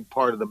a big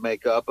part of the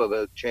makeup of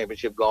a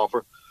championship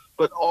golfer,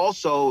 but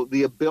also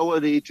the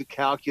ability to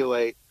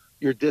calculate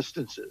your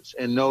distances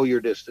and know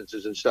your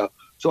distances and stuff.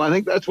 So I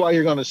think that's why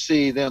you're going to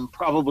see them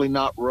probably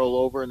not roll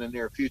over in the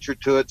near future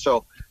to it.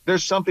 So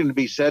there's something to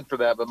be said for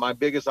that. But my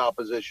biggest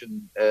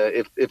opposition,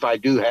 if I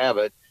do have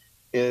it,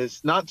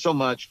 is not so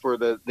much for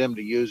them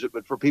to use it,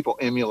 but for people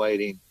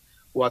emulating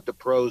what the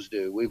pros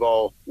do. We've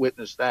all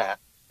witnessed that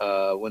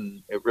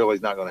when it really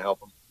is not going to help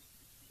them.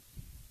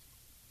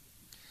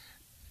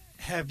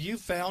 Have you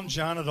found,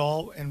 John, at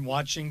all in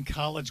watching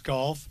college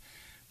golf,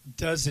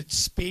 does it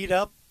speed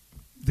up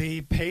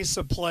the pace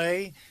of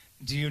play?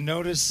 Do you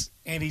notice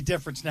any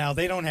difference? Now,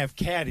 they don't have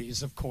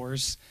caddies, of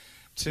course,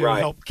 to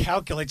help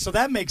calculate. So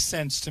that makes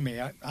sense to me.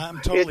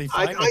 I'm totally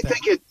fine with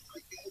that.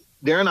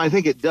 Darren, I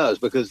think it does,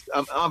 because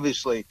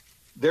obviously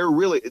they're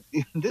really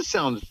 – this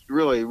sounds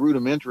really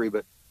rudimentary,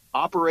 but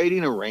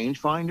operating a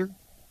rangefinder,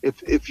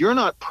 if you're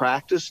not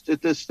practiced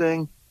at this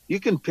thing, you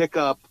can pick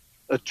up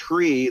a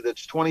tree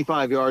that's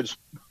 25 yards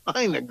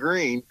behind the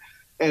green,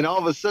 and all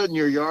of a sudden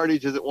your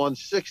yardage is at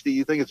 160.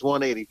 You think it's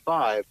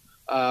 185.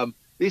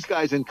 These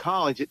guys in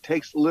college, it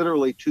takes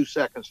literally 2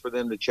 seconds for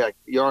them to check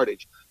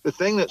yardage. The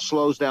thing that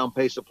slows down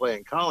pace of play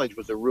in college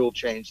was a rule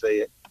change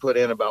they put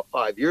in about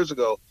 5 years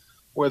ago,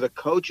 where the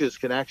coaches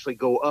can actually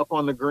go up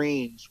on the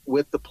greens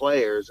with the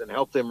players and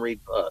help them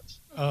read putts.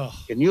 Oh.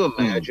 Can you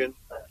imagine?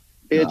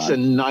 It's a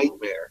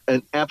nightmare,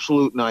 an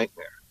absolute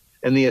nightmare.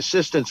 And the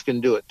assistants can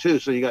do it too.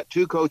 So you got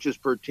 2 coaches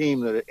per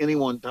team that at any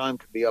one time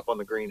could be up on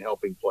the green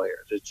helping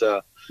players. It's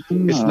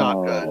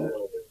not good.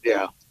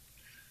 Yeah.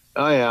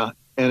 Oh yeah.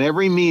 And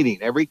every meeting,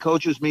 every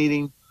coaches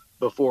meeting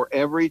before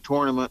every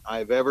tournament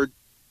I've ever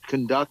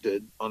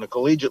conducted on a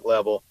collegiate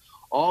level,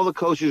 all the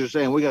coaches are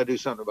saying, we got to do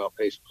something about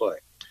pace of play.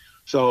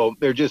 So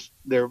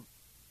they're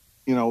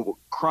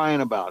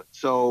crying about it.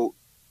 So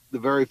the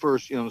very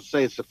first,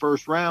 say it's the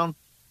first round,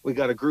 we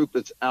got a group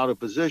that's out of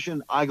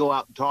position. I go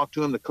out and talk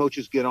to them. The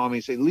coaches get on me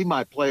and say, leave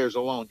my players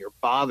alone. You're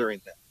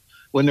bothering them,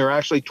 when they're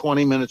actually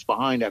 20 minutes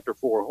behind after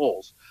 4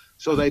 holes.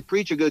 So they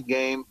preach a good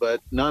game,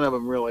 but none of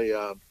them really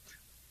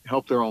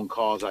help their own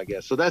cause, I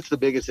guess. So that's the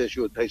biggest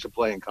issue with pace of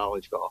play in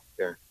college golf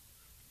there.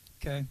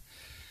 Okay.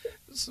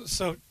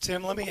 So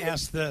Tim, let me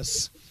ask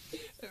this.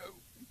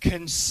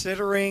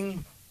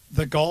 Considering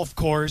the golf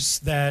course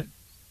that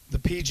the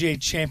PGA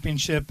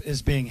Championship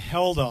is being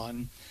held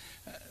on,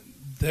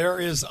 there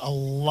is a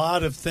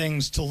lot of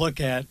things to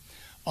look at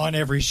on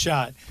every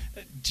shot.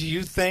 Do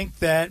you think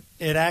that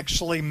it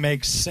actually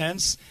makes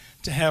sense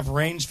to have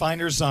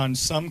rangefinders on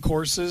some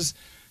courses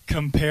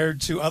compared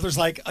to others?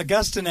 Like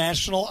Augusta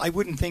National, I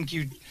wouldn't think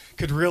you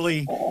could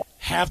really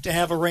have to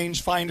have a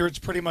rangefinder. It's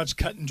pretty much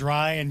cut and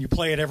dry, and you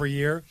play it every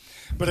year.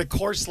 But a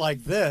course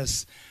like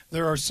this,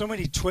 there are so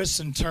many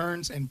twists and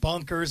turns and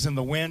bunkers in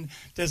the wind.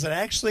 Does it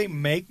actually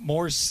make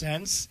more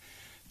sense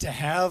to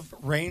have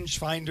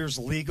rangefinders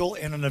legal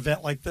in an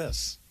event like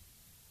this?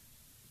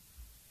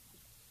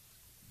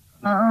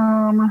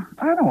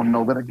 I don't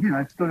know. But again,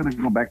 I'm still going to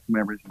go back to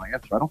my original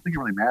answer. I don't think it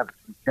really matters.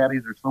 The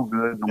caddies are so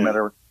good. No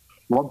matter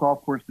what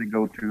golf course they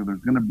go to,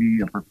 there's going to be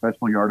a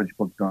professional yardage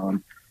book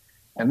done.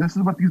 And this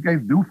is what these guys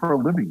do for a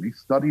living. They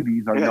study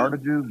these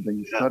yardages.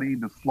 They study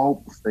the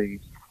slopes. They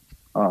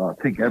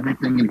take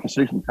everything in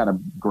consideration, kind of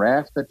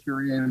grass that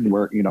you're in,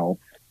 where,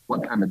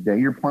 what time of day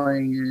you're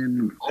playing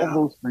in, all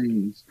those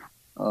things.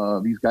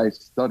 These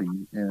guys study,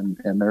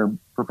 and they're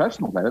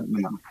professionals at it.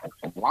 And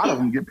a lot of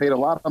them get paid a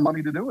lot of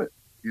money to do it.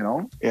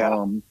 So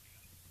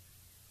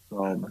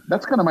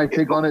that's kind of my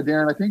take on it,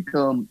 Darren. I think,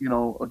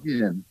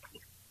 again,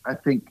 I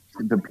think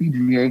the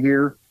PGA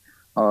here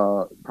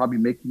probably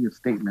making a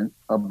statement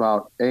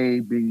about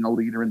being a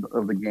leader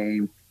of the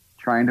game,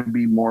 trying to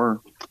be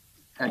more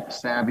tech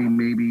savvy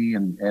maybe,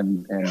 and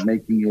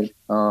making it,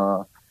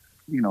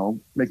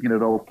 making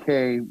it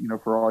okay,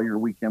 for all your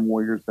weekend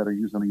warriors that are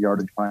using the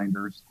yardage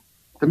finders.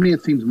 To me,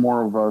 it seems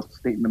more of a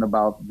statement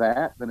about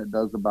that than it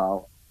does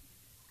about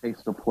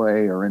pace of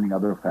play or any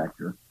other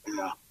factor.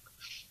 Yeah.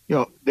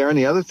 Darren,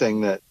 the other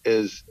thing that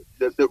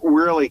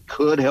really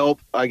could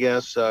help, I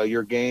guess,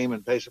 your game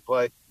and pace of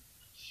play,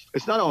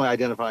 it's not only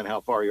identifying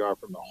how far you are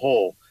from the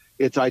hole,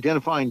 it's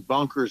identifying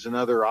bunkers and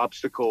other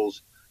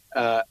obstacles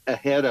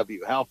ahead of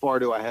you. How far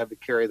do I have to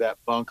carry that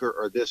bunker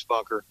or this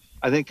bunker?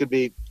 I think could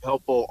be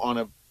helpful on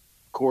a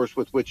course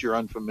with which you're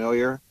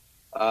unfamiliar.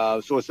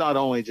 So it's not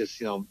only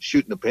just,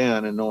 shooting the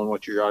pin and knowing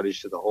what your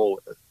yardage to the hole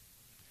is.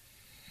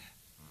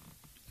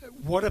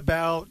 What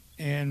about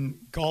in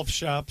golf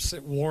shops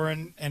at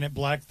Warren and at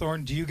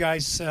Blackthorn? Do you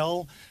guys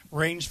sell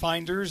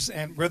rangefinders?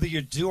 And whether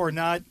you do or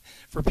not,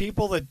 for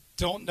people that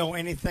don't know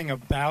anything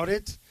about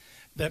it,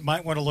 that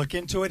might want to look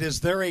into it,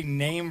 is there a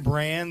name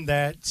brand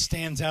that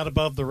stands out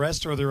above the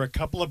rest, or are there a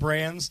couple of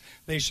brands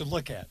they should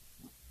look at?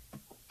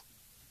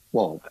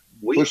 Well,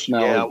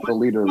 Bushnell is the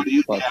leader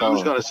by far. I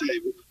was going to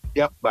say,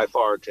 yep, by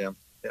far, Tim.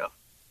 Yeah.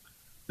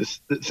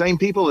 The same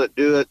people that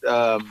do it,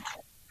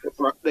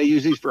 they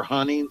use these for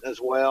hunting as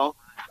well.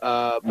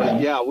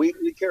 But yeah, we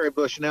carry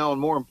Bushnell,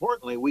 and more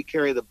importantly, we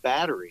carry the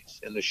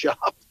batteries in the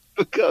shop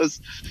because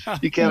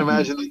you can't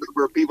imagine the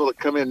number of people that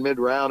come in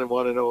mid-round and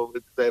want to know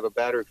if they have a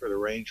battery for the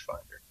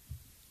rangefinder.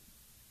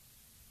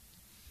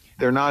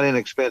 They're not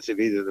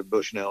inexpensive either. The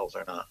Bushnells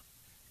are not.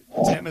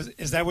 Tim,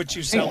 is that what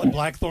you sell at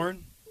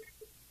Blackthorn?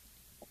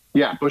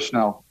 Yeah,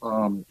 Bushnell.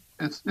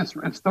 It's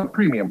the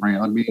premium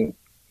brand. I mean,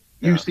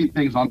 you see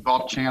things on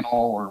Golf Channel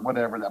or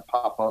whatever that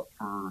pop up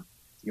for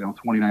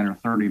 $29 or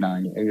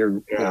 $39, and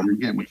you're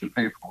getting what you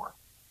pay for.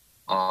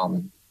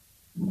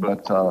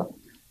 But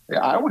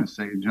I would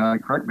say, John,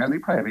 correct, man, they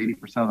probably have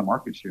 80% of the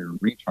market share in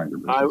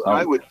rangefinder business.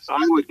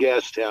 I would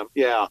guess, Tim.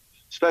 Yeah,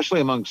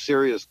 especially among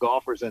serious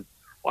golfers. And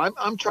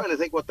I'm trying to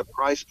think what the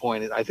price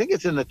point is. I think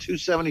it's in the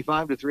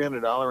 $275 to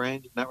 $300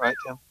 range. Isn't that right,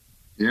 Tim?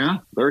 Yeah,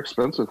 they're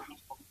expensive.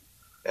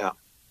 Yeah,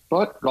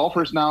 but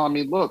golfers now, I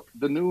mean, look,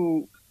 the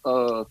new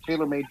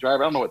TaylorMade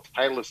driver. I don't know what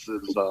Titleist's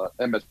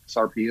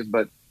MSRP is,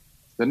 but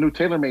the new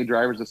TaylorMade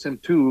drivers, the Sim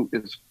 2,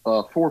 is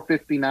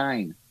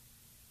 $459.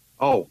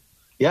 Oh,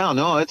 yeah,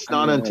 no, it's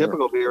not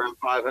untypical to be around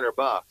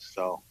 $500.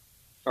 So,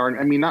 or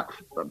I mean, not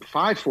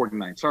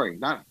 $549. Sorry,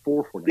 not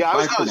 $449. Yeah, I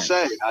was going to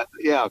say,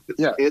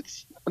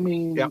 it's. I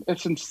mean,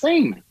 it's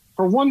insane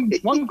for one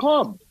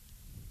club.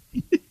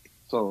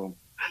 So,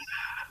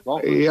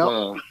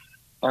 golfers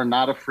are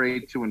not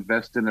afraid to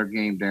invest in their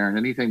game, Darren.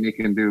 Anything they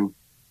can do.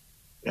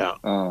 Yeah.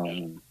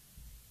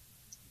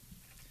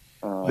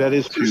 That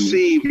is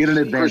perceived, get an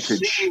advantage.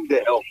 Perceived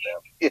to help them.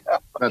 Yeah.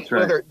 That's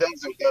right. Whether it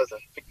does or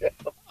doesn't.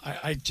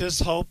 I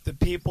just hope the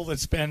people that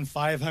spend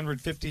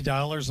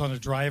 $550 on a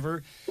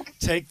driver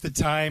take the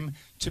time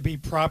to be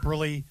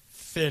properly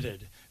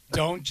fitted.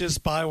 Don't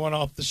just buy one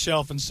off the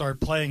shelf and start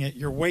playing it.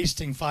 You're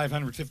wasting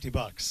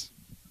 $550.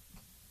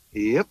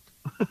 Yep.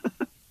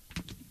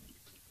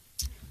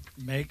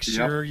 Make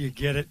sure you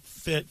get it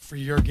fit for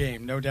your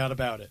game, no doubt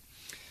about it.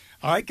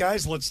 All right,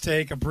 guys, let's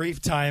take a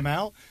brief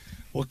timeout.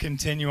 We'll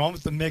continue on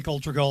with the Mick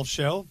Ultra Golf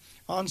Show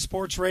on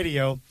Sports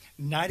Radio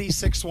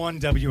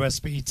 96.1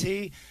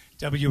 WSBT,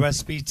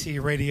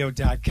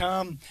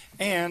 WSBTradio.com,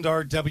 and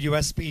our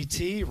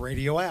WSBT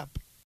radio app.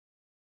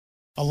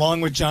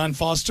 Along with John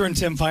Foster and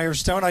Tim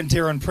Firestone, I'm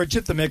Darren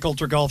Pritchett. The Mick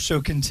Ultra Golf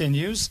Show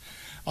continues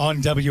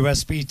on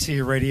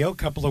WSBT Radio. A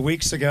couple of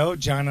weeks ago,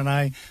 John and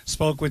I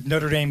spoke with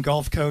Notre Dame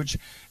golf coach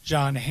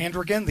John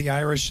Handrigan. The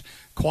Irish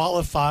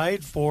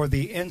qualified for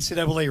the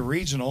NCAA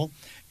Regional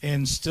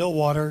in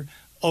Stillwater,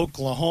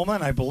 Oklahoma,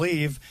 and I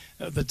believe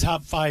the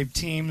top 5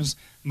 teams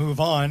move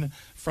on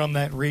from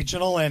that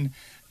regional. And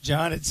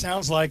John, it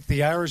sounds like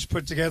the Irish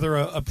put together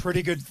a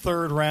pretty good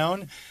third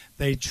round.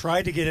 They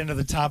tried to get into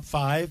the top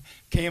 5,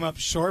 came up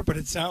short, but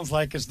it sounds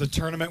like as the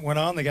tournament went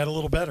on, they got a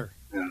little better.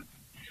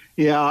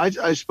 Yeah,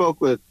 I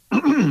spoke with,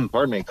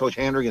 pardon me, Coach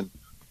Handrigan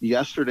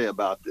yesterday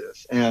about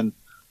this, and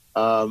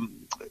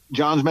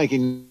John's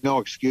making no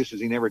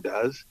excuses. He never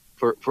does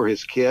for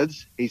his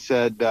kids. He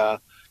said,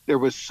 there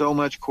was so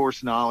much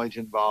course knowledge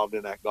involved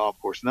in that golf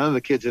course. None of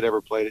the kids had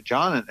ever played it.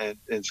 John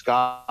and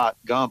Scott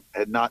Gump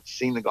had not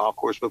seen the golf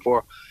course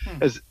before.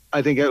 As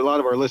I think a lot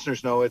of our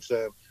listeners know, it's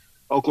a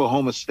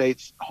Oklahoma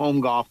State's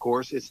home golf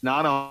course. It's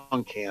not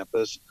on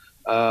campus.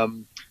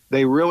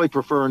 They really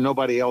prefer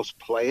nobody else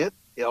play it,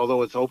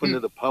 although it's open to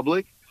the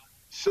public.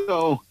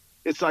 So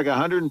it's like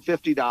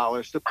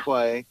 $150 to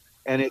play.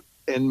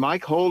 And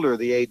Mike Holder,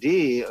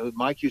 the AD,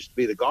 Mike used to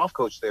be the golf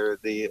coach there,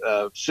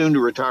 the soon to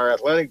retire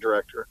athletic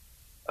director,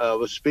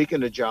 was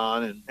speaking to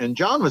John, and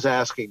John was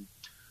asking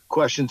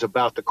questions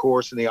about the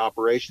course and the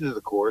operation of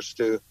the course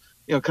to,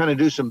 kind of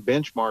do some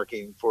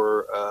benchmarking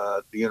for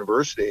the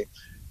university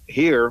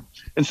here.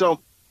 And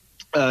so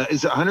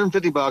it's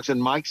 $150,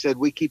 and Mike said,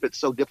 we keep it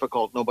so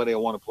difficult nobody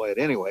will want to play it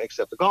anyway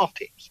except the golf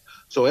teams.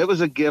 So it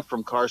was a gift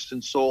from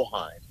Karsten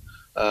Solheim,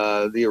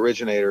 the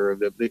originator,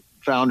 the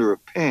founder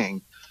of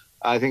Ping.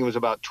 I think it was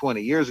about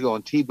 20 years ago,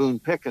 and T. Boone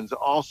Pickens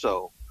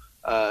also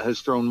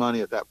has thrown money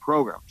at that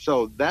program.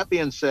 So that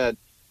being said,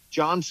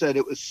 John said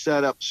it was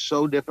set up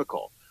so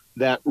difficult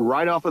that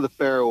right off of the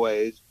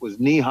fairways was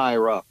knee-high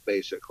rough,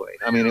 basically.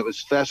 I mean, it was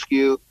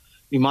fescue.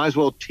 You might as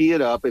well tee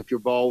it up if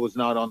your ball was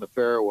not on the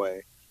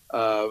fairway.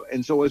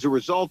 And so as a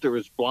result, there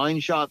was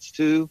blind shots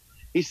too.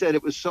 He said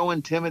it was so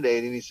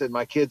intimidating. He said,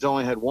 my kids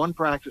only had one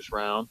practice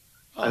round.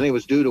 I think it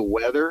was due to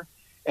weather.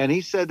 And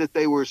he said that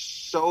they were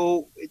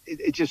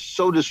it just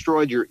so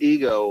destroyed your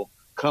ego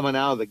coming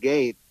out of the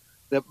gate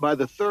that by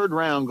the third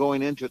round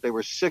going into it, they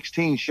were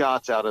 16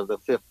 shots out of the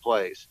fifth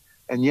place.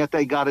 And yet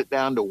they got it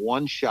down to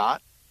one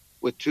shot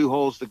with 2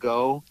 holes to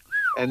go.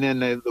 And then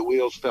the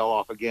wheels fell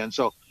off again.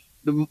 So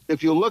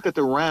if you look at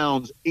the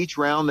rounds, each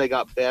round they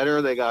got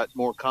better, they got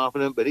more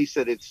confident. But he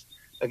said it's,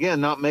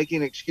 again, not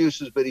making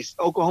excuses, but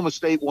Oklahoma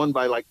State won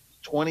by like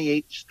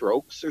 28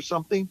 strokes or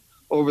something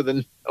over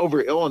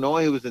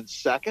Illinois, who was in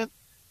second.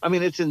 I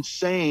mean, it's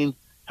insane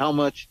how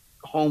much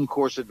home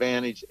course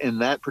advantage in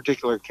that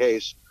particular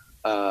case,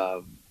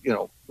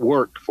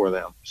 worked for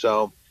them.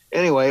 So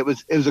anyway, it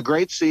was a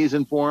great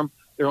season for them.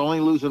 They're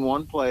only losing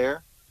one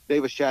player,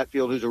 Davis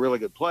Chatfield, who's a really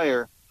good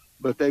player,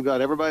 but they've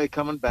got everybody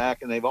coming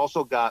back, and they've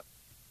also got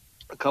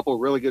a couple of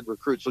really good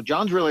recruits. So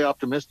John's really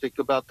optimistic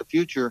about the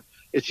future.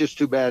 It's just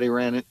too bad he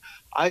ran it.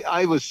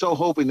 I was so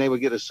hoping they would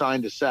get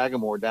assigned to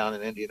Sagamore down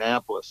in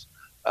Indianapolis,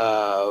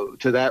 to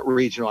that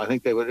regional. I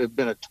think they would have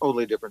been a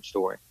totally different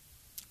story.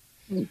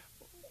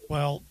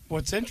 Well,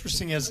 what's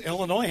interesting is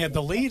Illinois had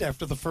the lead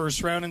after the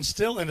first round and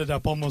still ended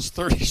up almost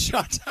 30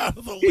 shots out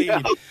of the lead.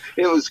 Yeah,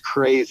 it was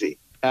crazy.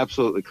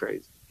 Absolutely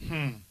crazy.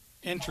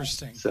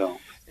 Interesting. So,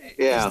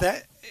 yeah.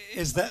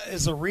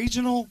 Is a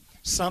regional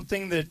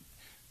something that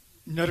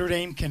Notre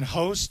Dame can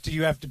host? Do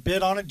you have to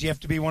bid on it? Do you have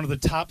to be one of the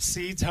top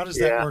seeds? How does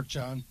that work,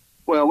 John?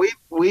 Well,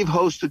 we've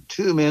hosted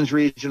 2 men's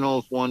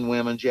regionals, 1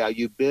 women's. Yeah,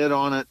 you bid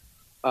on it.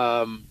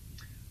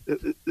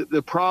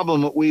 The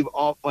problem that we've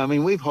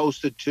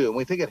hosted 2, and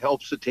we think it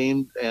helps the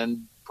team.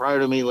 And prior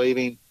to me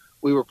leaving,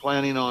 we were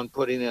planning on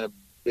putting in a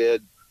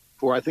bid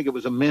for, I think it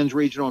was a men's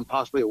regional and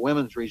possibly a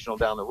women's regional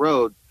down the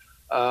road.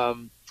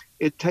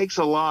 It takes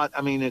a lot.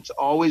 I mean, it's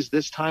always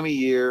this time of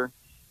year.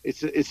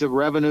 It's a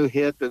revenue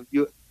hit.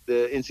 The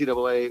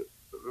NCAA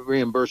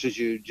reimburses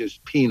you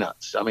just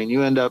peanuts. I mean,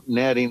 you end up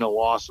netting a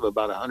loss of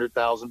about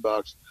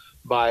 $100,000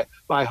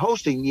 by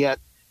hosting. Yet,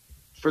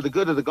 for the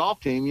good of the golf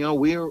team,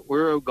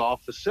 we're a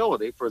golf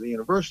facility for the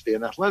university,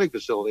 an athletic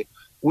facility.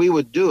 We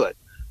would do it.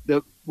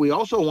 We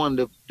also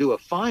wanted to do a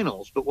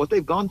finals, but what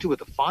they've gone to with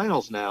the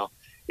finals now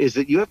is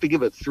that you have to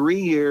give a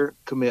 3-year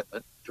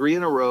commitment, 3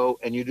 in a row,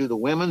 and you do the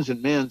women's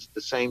and men's at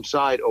the same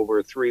side over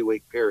a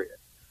 3-week period.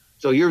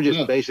 So you're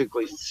just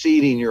basically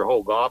seeding your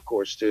whole golf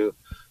course to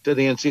the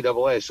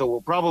NCAA. So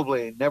we'll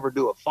probably never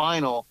do a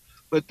final,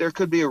 but there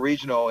could be a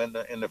regional in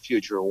the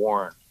future of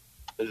Warren,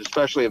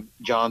 especially if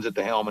John's at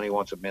the helm and he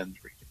wants a men's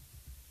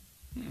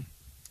region.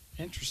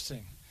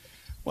 Interesting.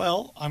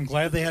 Well, I'm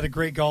glad they had a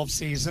great golf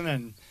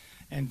season,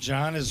 and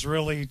John has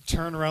really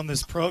turned around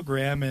this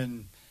program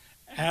in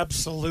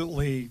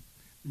absolutely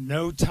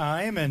no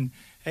time. And,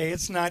 hey,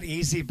 it's not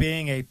easy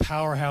being a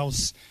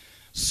powerhouse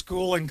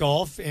school in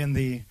golf in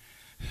the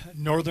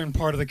northern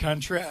part of the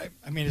country.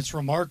 I mean, it's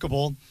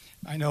remarkable.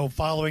 I know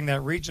following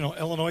that regional,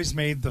 Illinois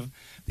made the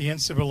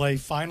NCAA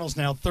finals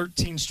now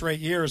 13 straight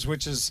years,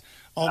 which is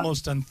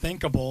almost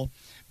unthinkable.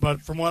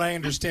 But from what I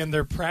understand,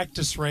 their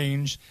practice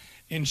range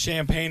in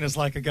Champaign is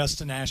like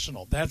Augusta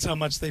National. That's how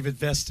much they've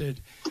invested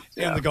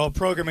in the golf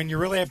program. And you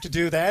really have to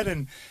do that.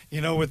 And,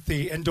 with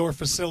the indoor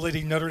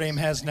facility Notre Dame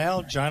has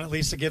now, John, at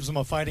least it gives them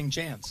a fighting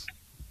chance.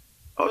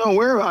 Oh,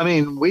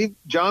 no,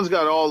 John's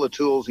got all the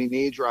tools he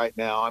needs right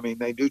now. I mean,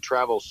 they do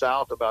travel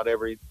south about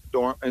every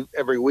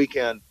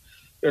weekend.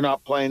 They're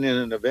not playing in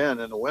an event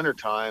in the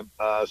wintertime.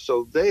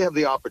 So they have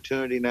the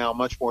opportunity now,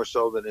 much more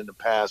so than in the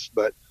past.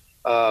 But,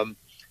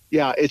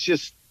 it's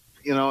just,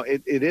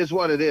 it is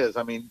what it is.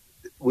 I mean,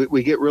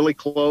 we get really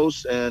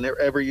close, and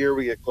every year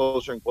we get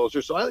closer and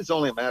closer. So I think it's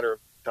only a matter of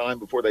time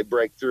before they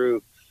break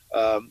through,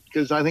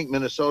 because I think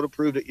Minnesota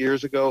proved it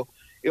years ago.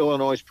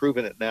 Illinois has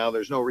proven it now.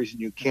 There's no reason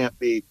you can't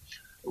be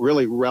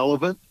really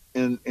relevant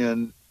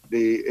in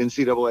the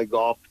NCAA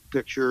golf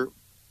picture.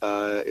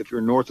 If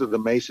you're north of the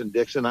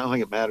Mason-Dixon, I don't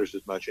think it matters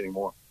as much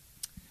anymore.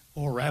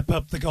 We'll wrap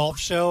up the golf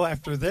show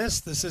after this.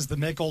 This is the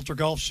Mick Ultra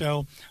Golf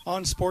Show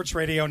on Sports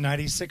Radio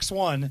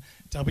 96.1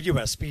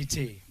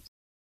 WSBT.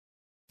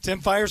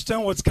 Tim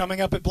Firestone, what's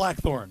coming up at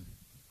Blackthorn?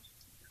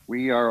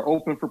 We are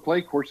open for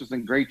play. Course is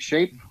in great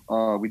shape.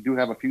 We do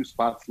have a few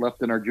spots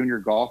left in our junior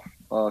golf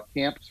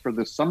camps for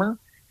this summer.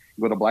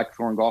 Go to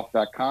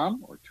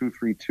blackthorngolf.com or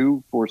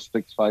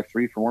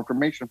 232-4653 for more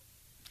information.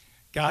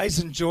 Guys,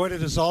 enjoyed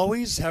it as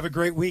always. Have a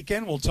great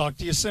weekend. We'll talk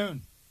to you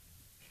soon.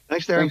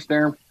 Thanks, Darren. Thanks,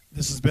 Darren.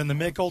 This has been the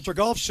Mick Ultra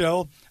Golf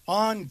Show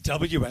on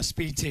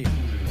WSBT.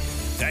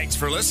 Thanks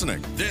for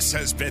listening. This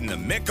has been the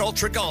Mick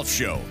Ultra Golf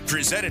Show,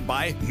 presented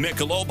by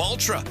Michelob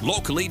Ultra,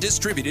 locally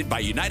distributed by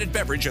United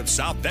Beverage of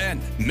South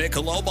Bend.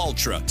 Michelob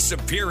Ultra,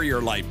 superior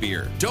light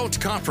beer.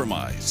 Don't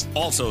compromise.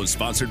 Also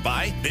sponsored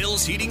by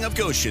Bill's Heating of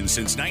Goshen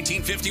since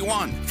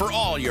 1951 for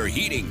all your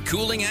heating,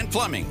 cooling, and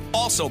plumbing.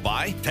 Also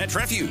by Pet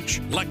Refuge,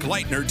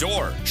 Leckleitner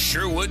Door,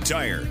 Sherwood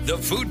Tire, the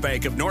Food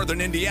Bank of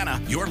Northern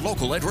Indiana, your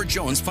local Edward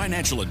Jones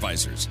financial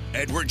advisors.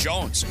 Edward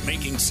Jones,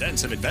 making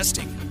sense of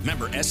investing.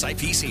 Member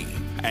SIPC.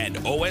 And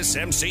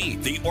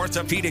OSMC, the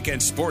Orthopedic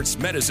and Sports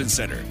Medicine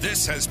Center.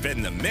 This has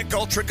been the Mick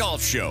Ultra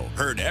Golf Show,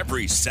 heard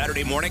every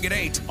Saturday morning at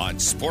 8 on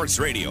Sports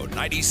Radio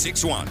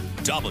 96.1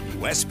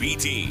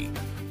 WSBT.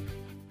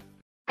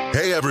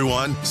 Hey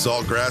everyone,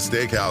 Saltgrass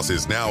Steakhouse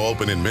is now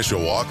open in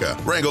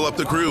Mishawaka. Wrangle up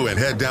the crew and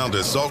head down to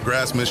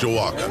Saltgrass,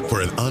 Mishawaka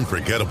for an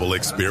unforgettable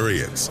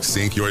experience.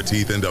 Sink your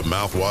teeth into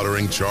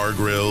mouth-watering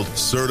char-grilled,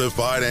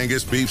 certified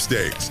Angus beef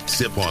steaks.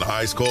 Sip on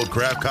ice-cold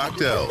craft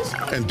cocktails.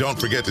 And don't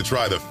forget to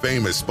try the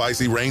famous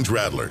spicy range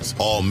rattlers,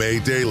 all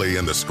made daily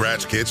in the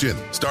Scratch Kitchen.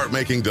 Start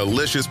making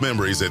delicious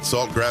memories at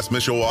Saltgrass,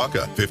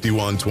 Mishawaka,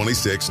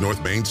 5126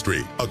 North Main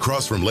Street,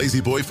 across from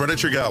Lazy Boy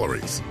Furniture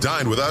Galleries.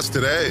 Dine with us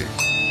today.